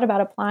even thought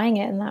about applying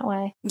it in that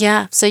way.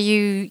 Yeah. So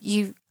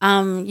you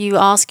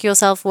ask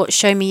yourself what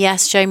show me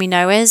yes, show me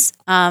no is.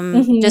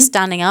 Just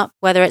standing up,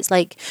 whether it's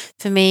like,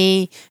 for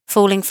me,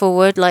 falling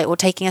forward, like, or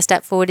taking a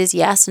step forward is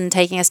yes, and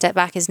taking a step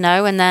back is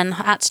no. And then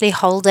actually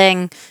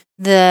holding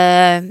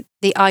the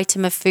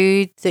item of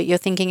food that you're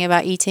thinking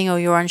about eating, or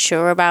you're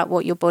unsure about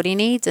what your body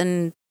needs,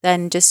 and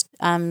then just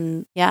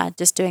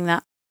just doing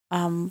that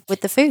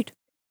with the food.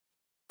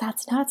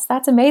 That's nuts.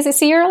 That's amazing.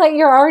 So you're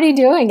already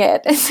doing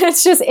it.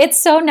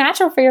 It's so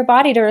natural for your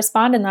body to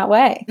respond in that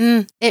way.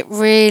 It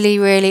really,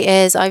 really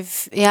is.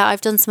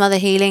 I've done some other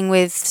healing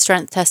with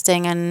strength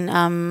testing, and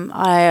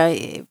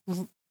I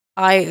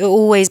it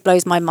always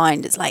blows my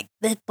mind. It's like,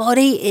 the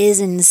body is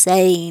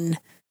insane.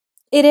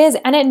 It is,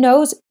 and it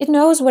knows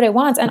what it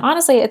wants. And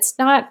honestly,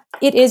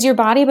 it is your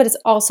body, but it's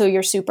also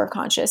your super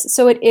conscious.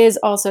 So it is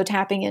also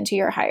tapping into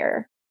your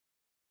higher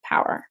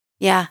power.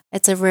 Yeah,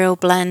 it's a real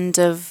blend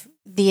of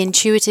the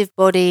intuitive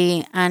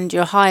body and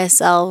your higher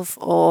self,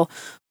 or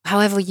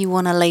however you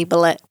want to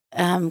label it,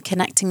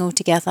 connecting all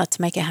together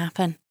to make it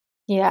happen.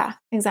 Yeah,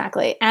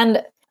 exactly.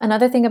 And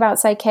another thing about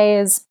Psych-K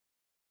is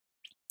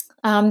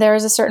there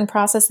is a certain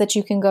process that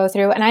you can go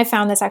through. And I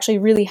found this actually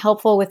really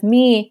helpful with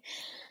me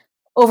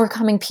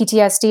overcoming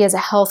PTSD as a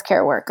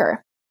healthcare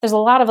worker. There's a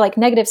lot of like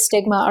negative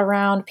stigma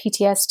around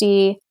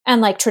PTSD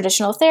and like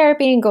traditional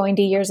therapy and going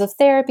to years of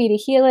therapy to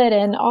heal it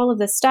and all of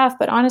this stuff.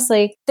 But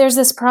honestly, there's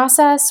this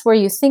process where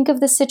you think of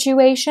the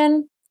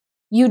situation.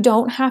 You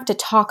don't have to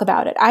talk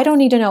about it. I don't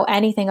need to know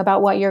anything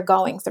about what you're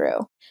going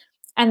through.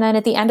 And then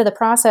at the end of the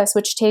process,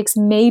 which takes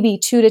maybe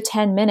 2 to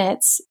 10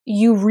 minutes,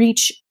 you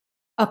reach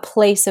a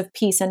place of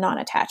peace and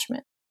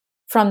non-attachment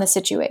from the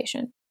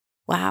situation.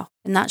 Wow.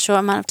 In that short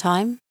amount of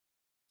time?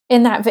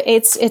 In that,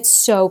 it's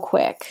so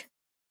quick.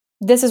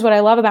 This is what I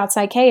love about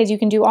Psych-K is you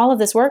can do all of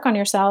this work on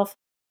yourself,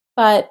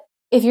 but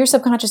if your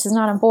subconscious is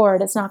not on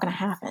board, it's not going to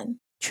happen.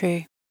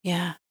 True.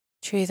 Yeah.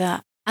 True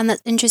that. And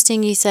that's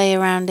interesting you say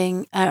around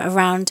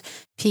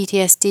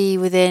PTSD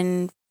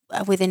within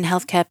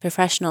healthcare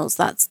professionals.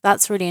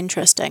 That's really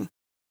interesting.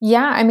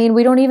 Yeah, I mean,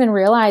 we don't even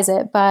realize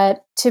it,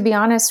 but to be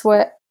honest,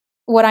 what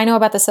I know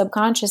about the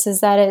subconscious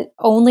is that it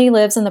only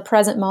lives in the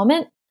present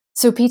moment.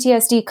 So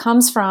PTSD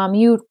comes from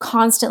you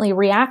constantly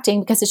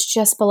reacting because it's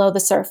just below the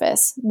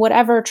surface.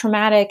 Whatever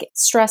traumatic,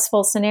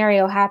 stressful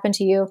scenario happened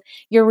to you,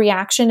 your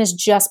reaction is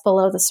just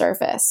below the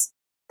surface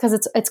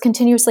because it's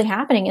continuously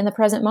happening in the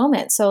present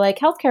moment. So like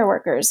healthcare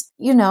workers,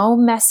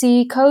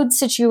 messy code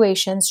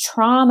situations,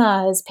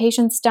 traumas,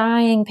 patients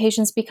dying,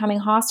 patients becoming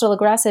hostile,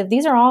 aggressive.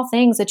 These are all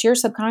things that your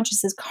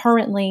subconscious is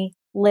currently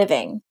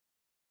living.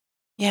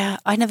 Yeah,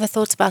 I never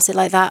thought about it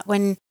like that.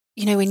 When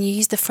you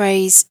use the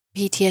phrase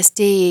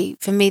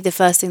PTSD, for me, the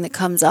first thing that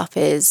comes up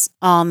is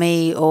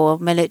army or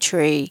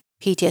military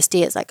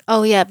PTSD. It's like,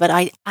 oh yeah, but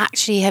I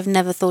actually have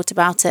never thought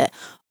about it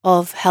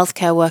of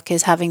healthcare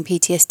workers having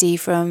PTSD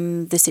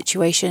from the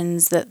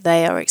situations that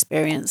they are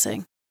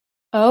experiencing.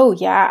 Oh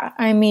yeah.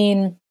 I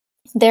mean,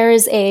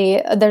 there's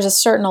a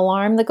certain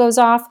alarm that goes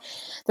off.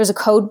 There's a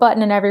code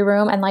button in every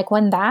room. And like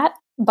when that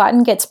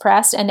button gets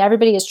pressed and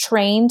everybody is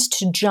trained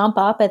to jump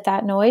up at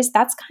that noise,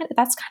 that's kind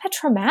of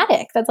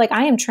traumatic. That's like,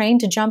 I am trained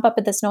to jump up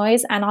at this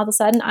noise and all of a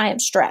sudden I am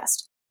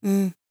stressed.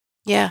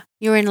 Yeah.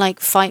 You're in like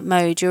fight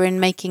mode. You're in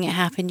making it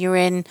happen. You're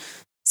in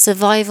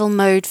survival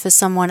mode for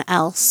someone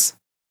else.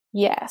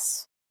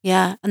 Yes.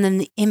 Yeah. And then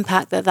the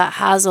impact that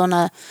has on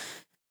a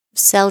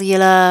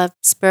cellular,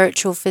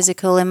 spiritual,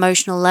 physical,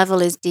 emotional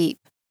level is deep.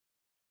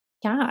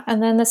 Yeah.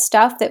 And then the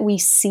stuff that we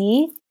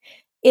see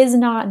is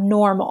not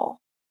normal.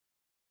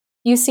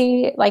 You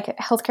see like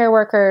healthcare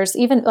workers,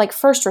 even like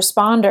first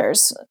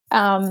responders,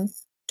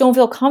 don't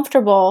feel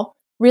comfortable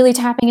really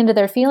tapping into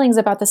their feelings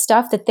about the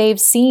stuff that they've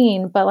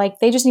seen, but like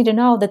they just need to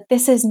know that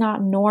this is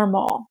not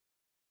normal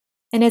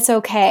and it's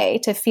okay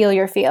to feel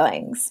your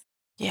feelings.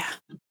 Yeah.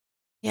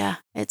 Yeah,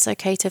 it's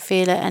okay to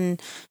feel it and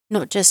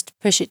not just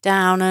push it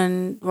down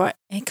and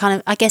it kind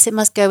of, I guess it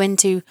must go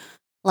into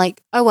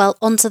like, oh well,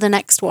 on to the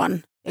next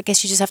one. I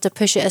guess you just have to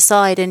push it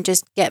aside and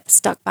just get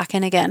stuck back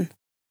in again.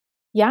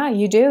 Yeah,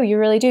 you do. You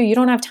really do. You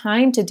don't have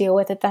time to deal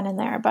with it then and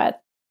there. But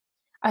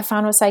I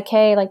found with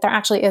Psych-K, like there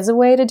actually is a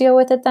way to deal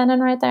with it then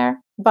and right there.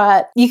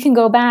 But you can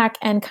go back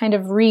and kind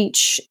of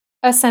reach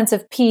a sense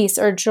of peace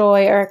or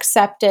joy or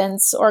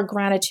acceptance or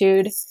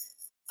gratitude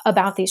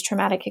about these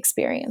traumatic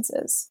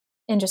experiences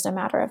in just a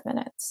matter of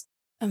minutes.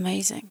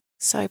 Amazing.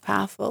 So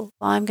powerful.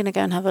 I'm going to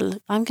go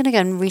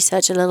and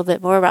research a little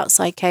bit more about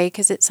Psych-K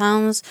because it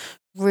sounds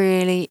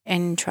really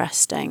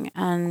interesting.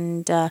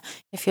 And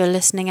if you're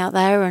listening out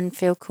there and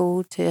feel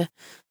called to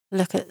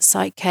look at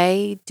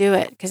Psych-K, do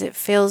it because it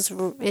feels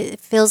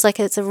like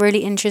it's a really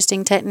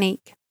interesting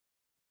technique.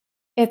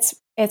 It's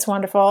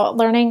wonderful.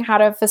 Learning how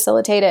to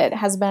facilitate it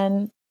has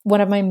been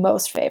one of my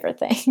most favorite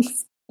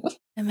things.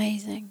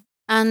 Amazing.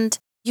 And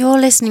you're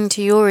listening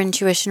to your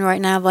intuition right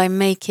now by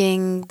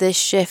making this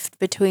shift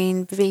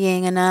between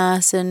being a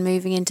nurse and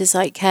moving into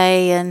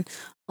Psych-K, and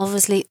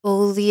obviously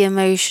all the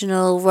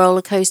emotional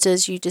roller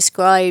coasters you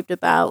described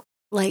about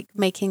like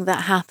making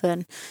that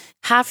happen.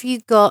 Have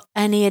you got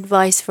any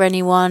advice for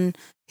anyone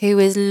who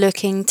is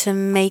looking to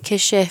make a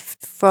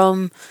shift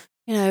from,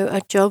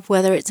 a job,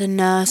 whether it's a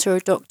nurse or a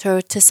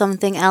doctor, to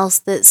something else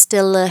that's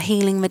still a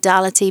healing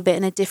modality but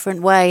in a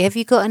different way? Have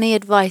you got any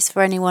advice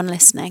for anyone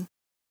listening?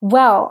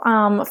 Well,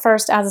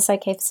 first, as a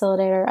Psych-K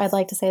facilitator, I'd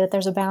like to say that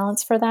there's a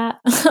balance for that.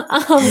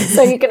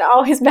 So you can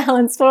always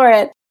balance for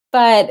it,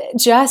 but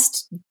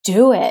just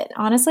do it.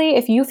 Honestly,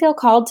 if you feel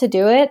called to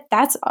do it,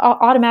 that's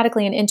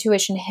automatically an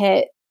intuition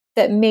hit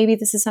that maybe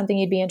this is something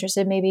you'd be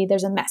interested in. Maybe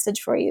there's a message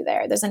for you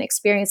there. There's an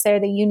experience there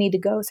that you need to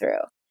go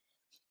through.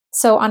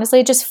 So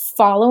honestly, just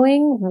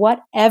following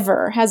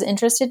whatever has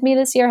interested me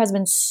this year has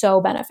been so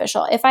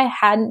beneficial. If I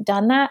hadn't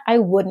done that, I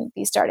wouldn't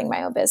be starting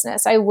my own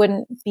business. I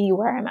wouldn't be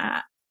where I'm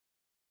at.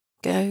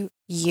 Go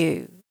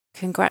you.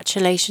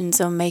 Congratulations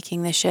on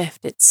making the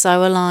shift. It's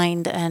so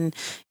aligned and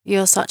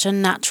you're such a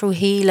natural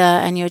healer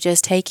and you're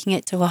just taking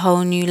it to a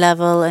whole new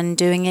level and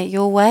doing it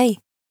your way.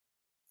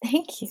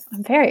 Thank you.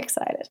 I'm very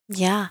excited.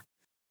 Yeah.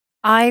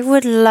 I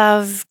would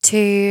love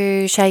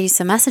to share you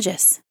some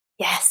messages.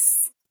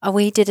 Yes.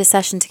 We did a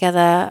session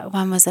together.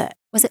 When was it?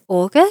 Was it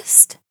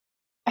August?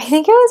 I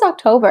think it was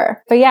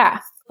October, but yeah,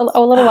 a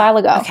little while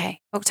ago. Okay,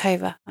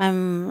 October.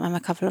 I'm a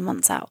couple of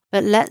months out.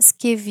 But let's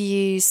give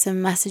you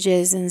some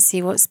messages and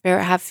see what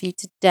Spirit have for you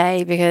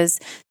today, because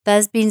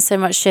there's been so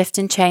much shift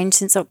and change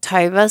since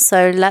October.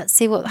 So let's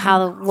see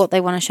what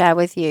they want to share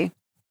with you.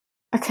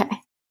 Okay.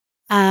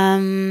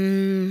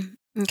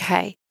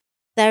 Okay.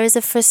 There is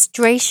a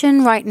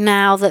frustration right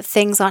now that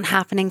things aren't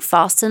happening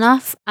fast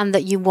enough and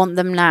that you want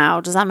them now.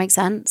 Does that make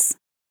sense?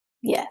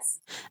 Yes.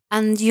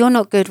 And you're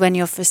not good when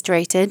you're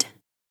frustrated.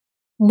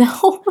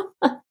 No.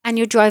 And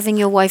you're driving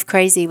your wife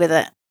crazy with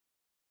it.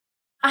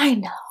 I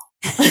know.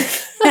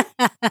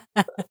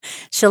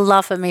 She'll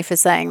laugh at me for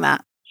saying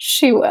that.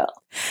 She will.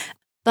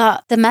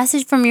 But the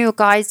message from your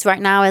guides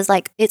right now is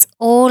like, it's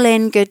all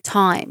in good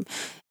time.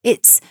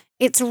 It's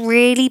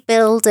really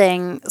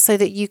building so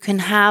that you can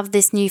have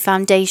this new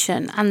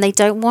foundation, and they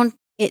don't want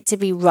it to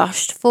be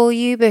rushed for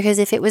you, because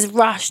if it was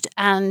rushed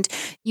and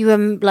you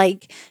were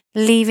like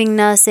leaving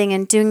nursing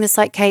and doing the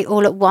Psych K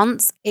all at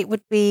once, it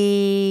would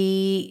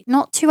be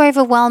not too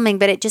overwhelming,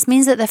 but it just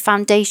means that the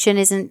foundation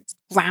isn't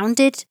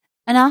grounded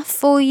enough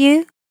for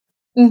you.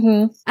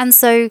 Mm-hmm. And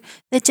so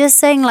they're just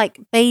saying like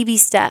baby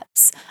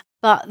steps,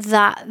 but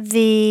that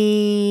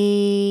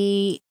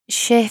the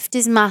shift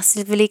is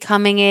massively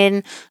coming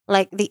in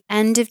like the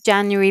end of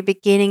January,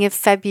 beginning of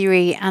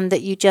February, and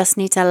that you just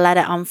need to let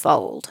it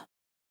unfold.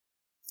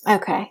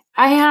 Okay.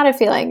 I had a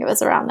feeling it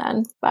was around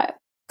then, but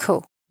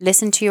cool.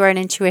 Listen to your own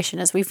intuition,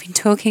 as we've been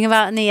talking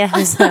about in the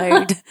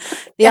episode.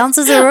 The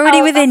answers are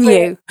already within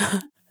you.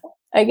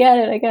 I get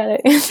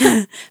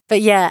it.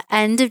 But yeah,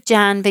 end of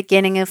Jan,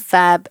 beginning of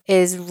Feb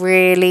is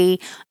really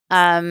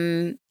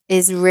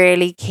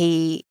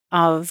key,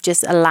 of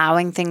just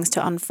allowing things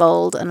to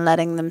unfold and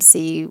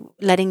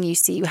letting you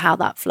see how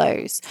that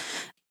flows.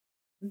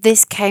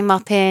 This came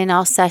up in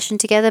our session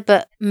together,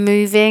 but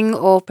moving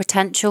or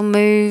potential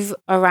move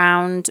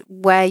around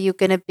where you're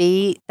going to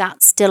be,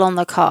 that's still on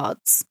the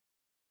cards.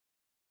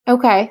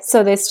 Okay,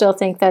 so they still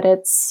think that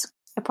it's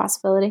a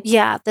possibility?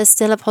 Yeah, there's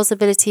still a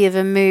possibility of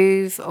a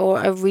move or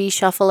a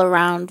reshuffle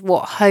around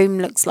what home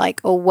looks like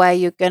or where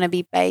you're going to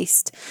be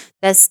based.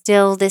 There's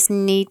still this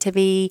need to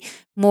be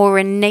more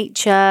in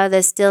nature.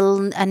 There's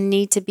still a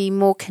need to be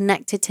more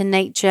connected to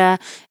nature,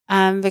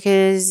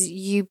 because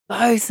you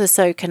both are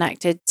so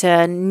connected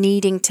to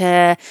needing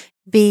to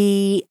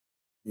be,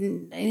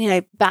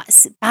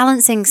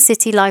 balancing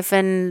city life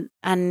and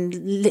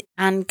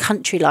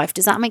country life.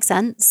 Does that make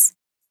sense?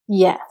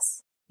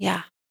 Yes.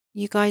 Yeah.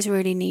 You guys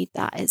really need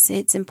that.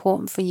 It's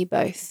important for you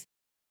both.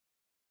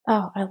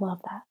 Oh, I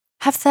love that.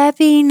 Have there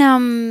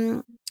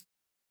been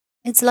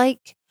it's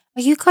like,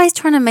 are you guys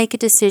trying to make a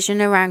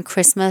decision around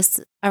Christmas,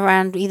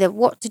 around either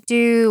what to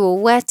do or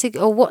where to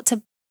or what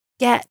to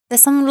get?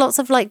 There's lots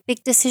of like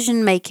big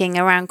decision making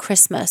around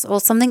Christmas, or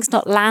something's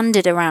not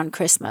landed around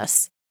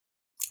Christmas.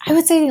 I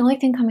would say the only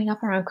thing coming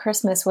up around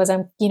Christmas was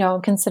I'm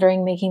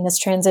considering making this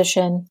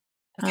transition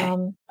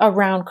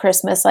around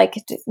Christmas, like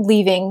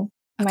leaving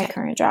my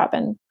current job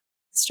and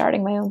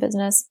starting my own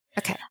business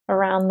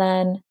around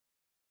then.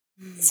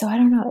 So I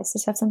don't know. Does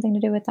this have something to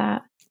do with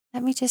that?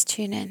 Let me just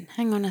tune in.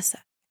 Hang on a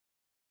sec.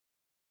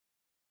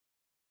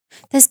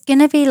 There's going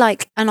to be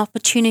like an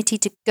opportunity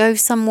to go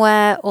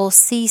somewhere or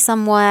see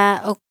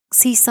somewhere or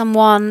see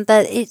someone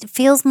that it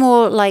feels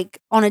more like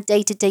on a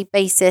day-to-day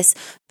basis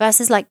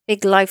versus like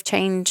big life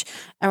change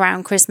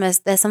around Christmas.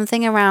 There's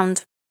something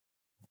around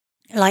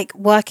like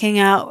working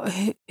out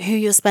who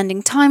you're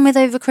spending time with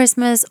over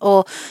Christmas,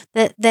 or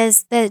that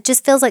there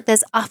just feels like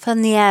there's up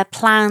in the air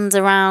plans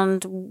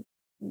around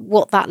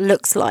what that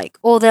looks like,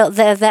 or that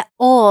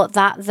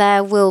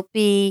there will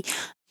be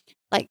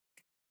like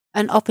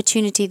an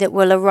opportunity that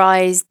will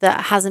arise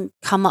that hasn't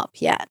come up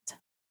yet.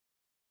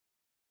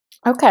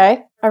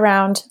 Okay,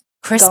 around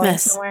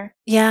Christmas.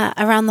 Yeah,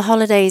 around the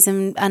holidays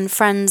and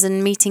friends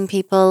and meeting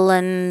people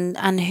and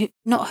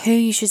not who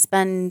you should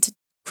spend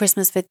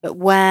Christmas with, but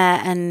where.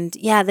 And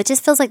yeah, there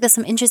just feels like there's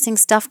some interesting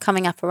stuff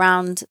coming up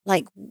around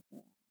like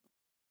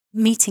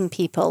meeting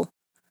people.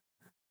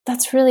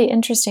 That's really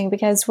interesting,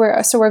 because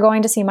we're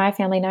going to see my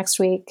family next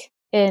week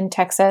in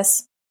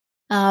Texas,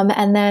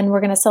 and then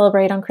we're going to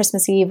celebrate on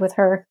Christmas Eve with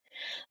her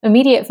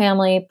immediate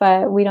family,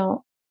 but we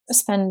don't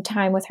spend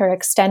time with her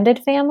extended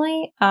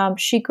family.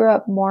 She grew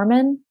up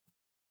Mormon,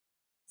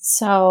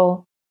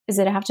 so does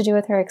it have to do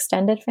with her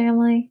extended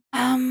family?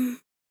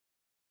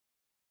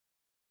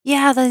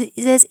 Yeah,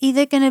 there's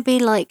either going to be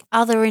like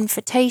other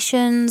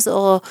invitations,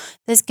 or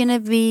there's going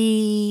to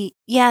be,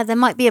 there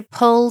might be a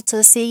pull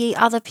to see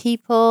other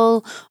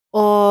people,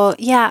 or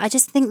I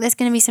just think there's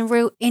going to be some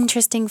real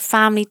interesting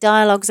family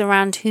dialogues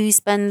around who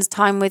spends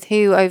time with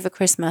who over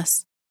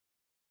Christmas.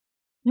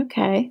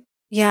 Okay.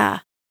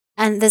 Yeah.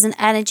 And there's an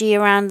energy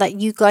around that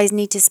you guys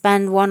need to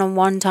spend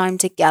one-on-one time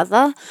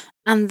together.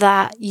 and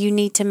that you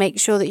need to make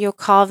sure that you're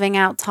carving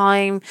out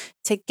time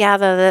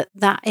together,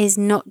 that is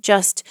not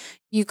just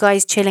you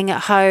guys chilling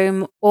at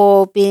home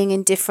or being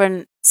in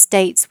different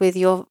states with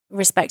your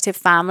respective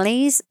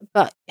families,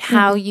 but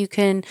how Mhm. you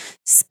can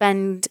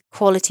spend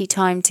quality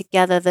time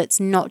together that's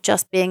not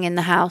just being in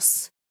the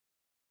house.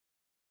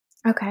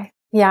 Okay.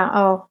 Yeah.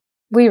 Oh,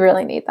 we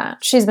really need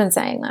that. She's been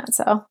saying that,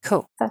 so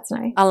Cool. that's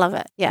nice. I love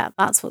it. Yeah,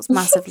 that's what's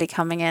massively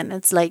coming in.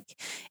 It's like,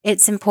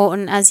 it's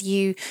important as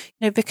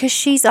because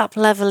she's up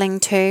leveling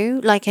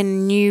too, like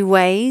in new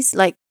ways.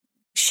 Like,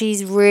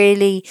 she's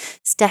really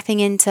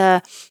stepping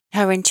into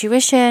her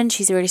intuition.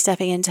 She's really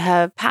stepping into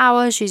her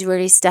power. She's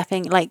really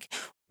stepping like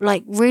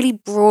really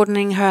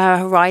broadening her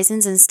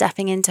horizons and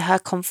stepping into her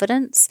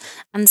confidence.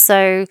 And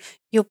so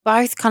you're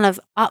both kind of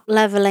up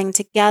leveling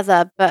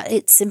together, but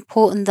it's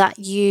important that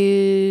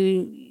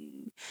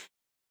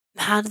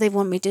how do they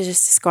want me to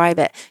just describe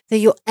it? That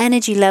your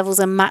energy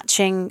levels are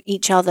matching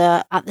each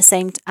other at the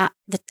same at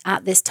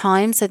this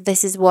time. So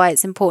this is why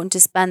it's important to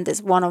spend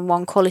this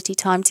one-on-one quality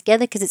time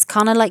together, because it's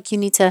kind of like you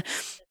need to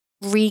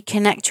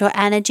reconnect your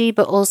energy,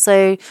 but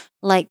also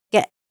like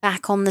get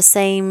back on the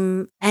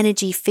same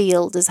energy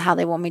field, is how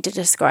they want me to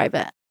describe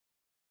it.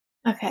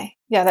 Okay.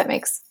 Yeah, that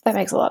makes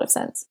a lot of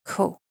sense.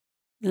 Cool.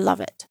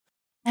 Love it.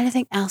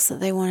 Anything else that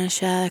they want to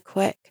share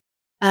quick?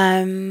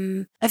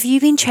 Have you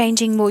been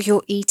changing what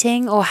you're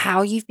eating or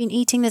how you've been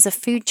eating? There's a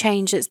food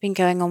change that's been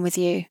going on with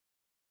you.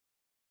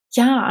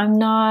 Yeah, I'm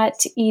not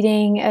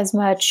eating as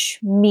much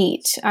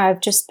meat.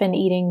 I've just been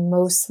eating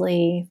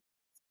mostly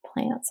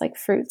plants like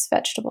fruits,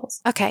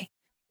 vegetables. Okay.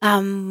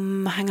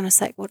 Hang on a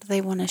sec. What do they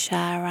want to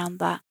share around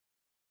that?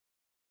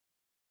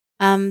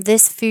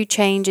 This food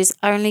change is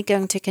only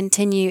going to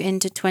continue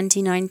into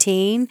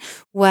 2019,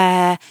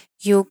 where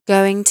you're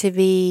going to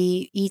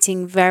be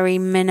eating very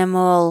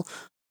minimal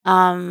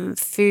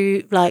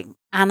food, like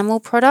animal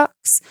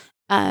products.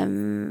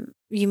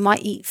 You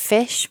might eat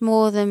fish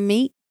more than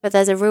meat, but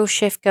there's a real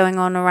shift going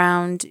on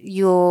around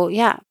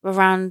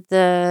around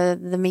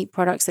the meat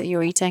products that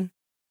you're eating.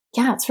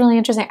 Yeah, it's really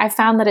interesting. I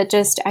found that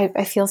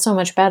I feel so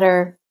much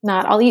better.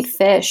 I'll eat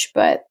fish,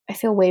 but I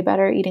feel way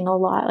better eating a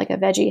lot like a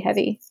veggie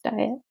heavy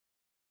diet.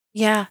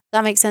 Yeah,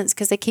 that makes sense,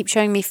 because they keep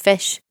showing me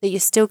fish, that you're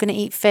still going to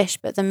eat fish,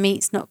 but the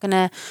meat's not going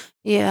to,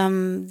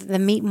 the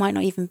meat might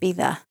not even be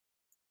there.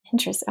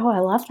 Interesting. Oh,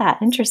 I love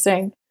that.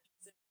 Interesting.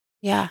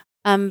 Yeah.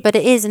 But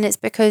it is, and it's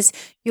because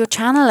you're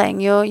channeling,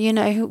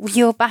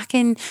 you're back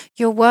in,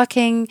 you're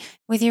working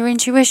with your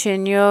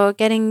intuition, you're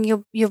getting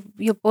your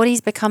body's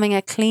becoming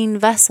a clean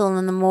vessel.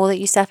 And the more that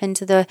you step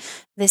into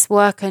this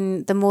work,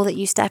 and the more that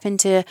you step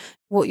into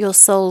what your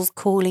soul's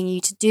calling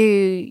you to do,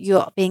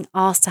 you're being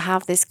asked to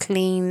have this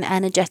clean,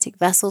 energetic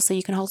vessel so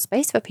you can hold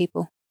space for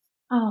people.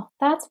 Oh,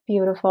 that's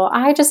beautiful.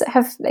 I just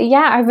have,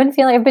 yeah, I've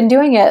been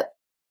doing it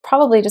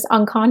probably just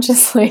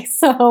unconsciously.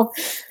 So,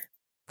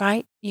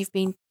 Right? You've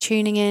been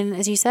tuning in,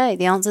 as you say,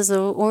 the answers are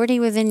already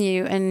within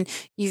you, and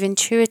you've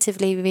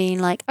intuitively been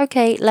like,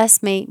 okay,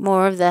 less meat,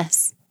 more of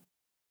this.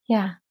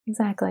 yeah,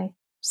 exactly.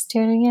 Just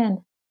tuning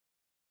in.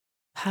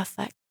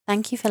 Perfect.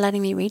 Thank you for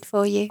letting me read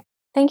for you.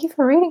 Thank you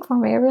for reading for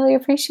me. I really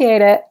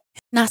appreciate it.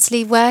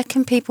 Natalie, where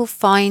can people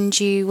find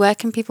you? Where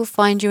can people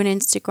find you on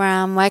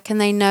Instagram? Where can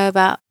they know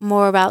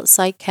more about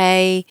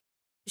Psyche?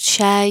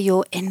 Share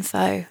your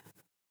info.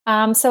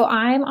 So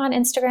I'm on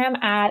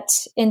Instagram at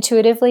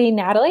intuitively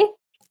Natalie.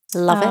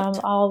 Love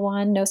it. All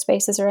one, no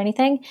spaces or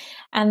anything.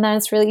 And then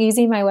it's really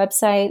easy. My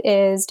website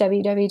is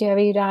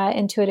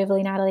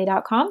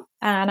www.intuitivelynatalie.com.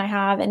 And I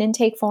have an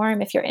intake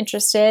form if you're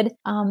interested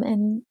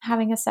in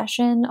having a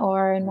session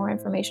or in more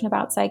information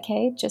about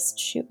Psyche, just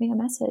shoot me a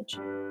message.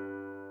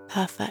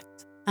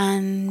 Perfect.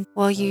 And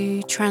while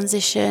you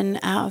transition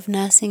out of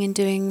nursing and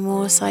doing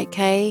more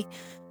Psyche,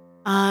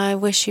 I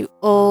wish you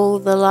all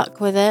the luck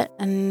with it.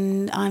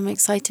 And I'm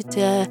excited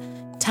to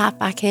tap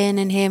back in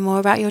and hear more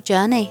about your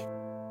journey.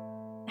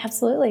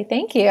 Absolutely.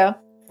 Thank you.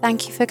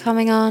 Thank you for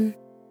coming on.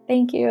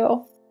 Thank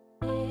you.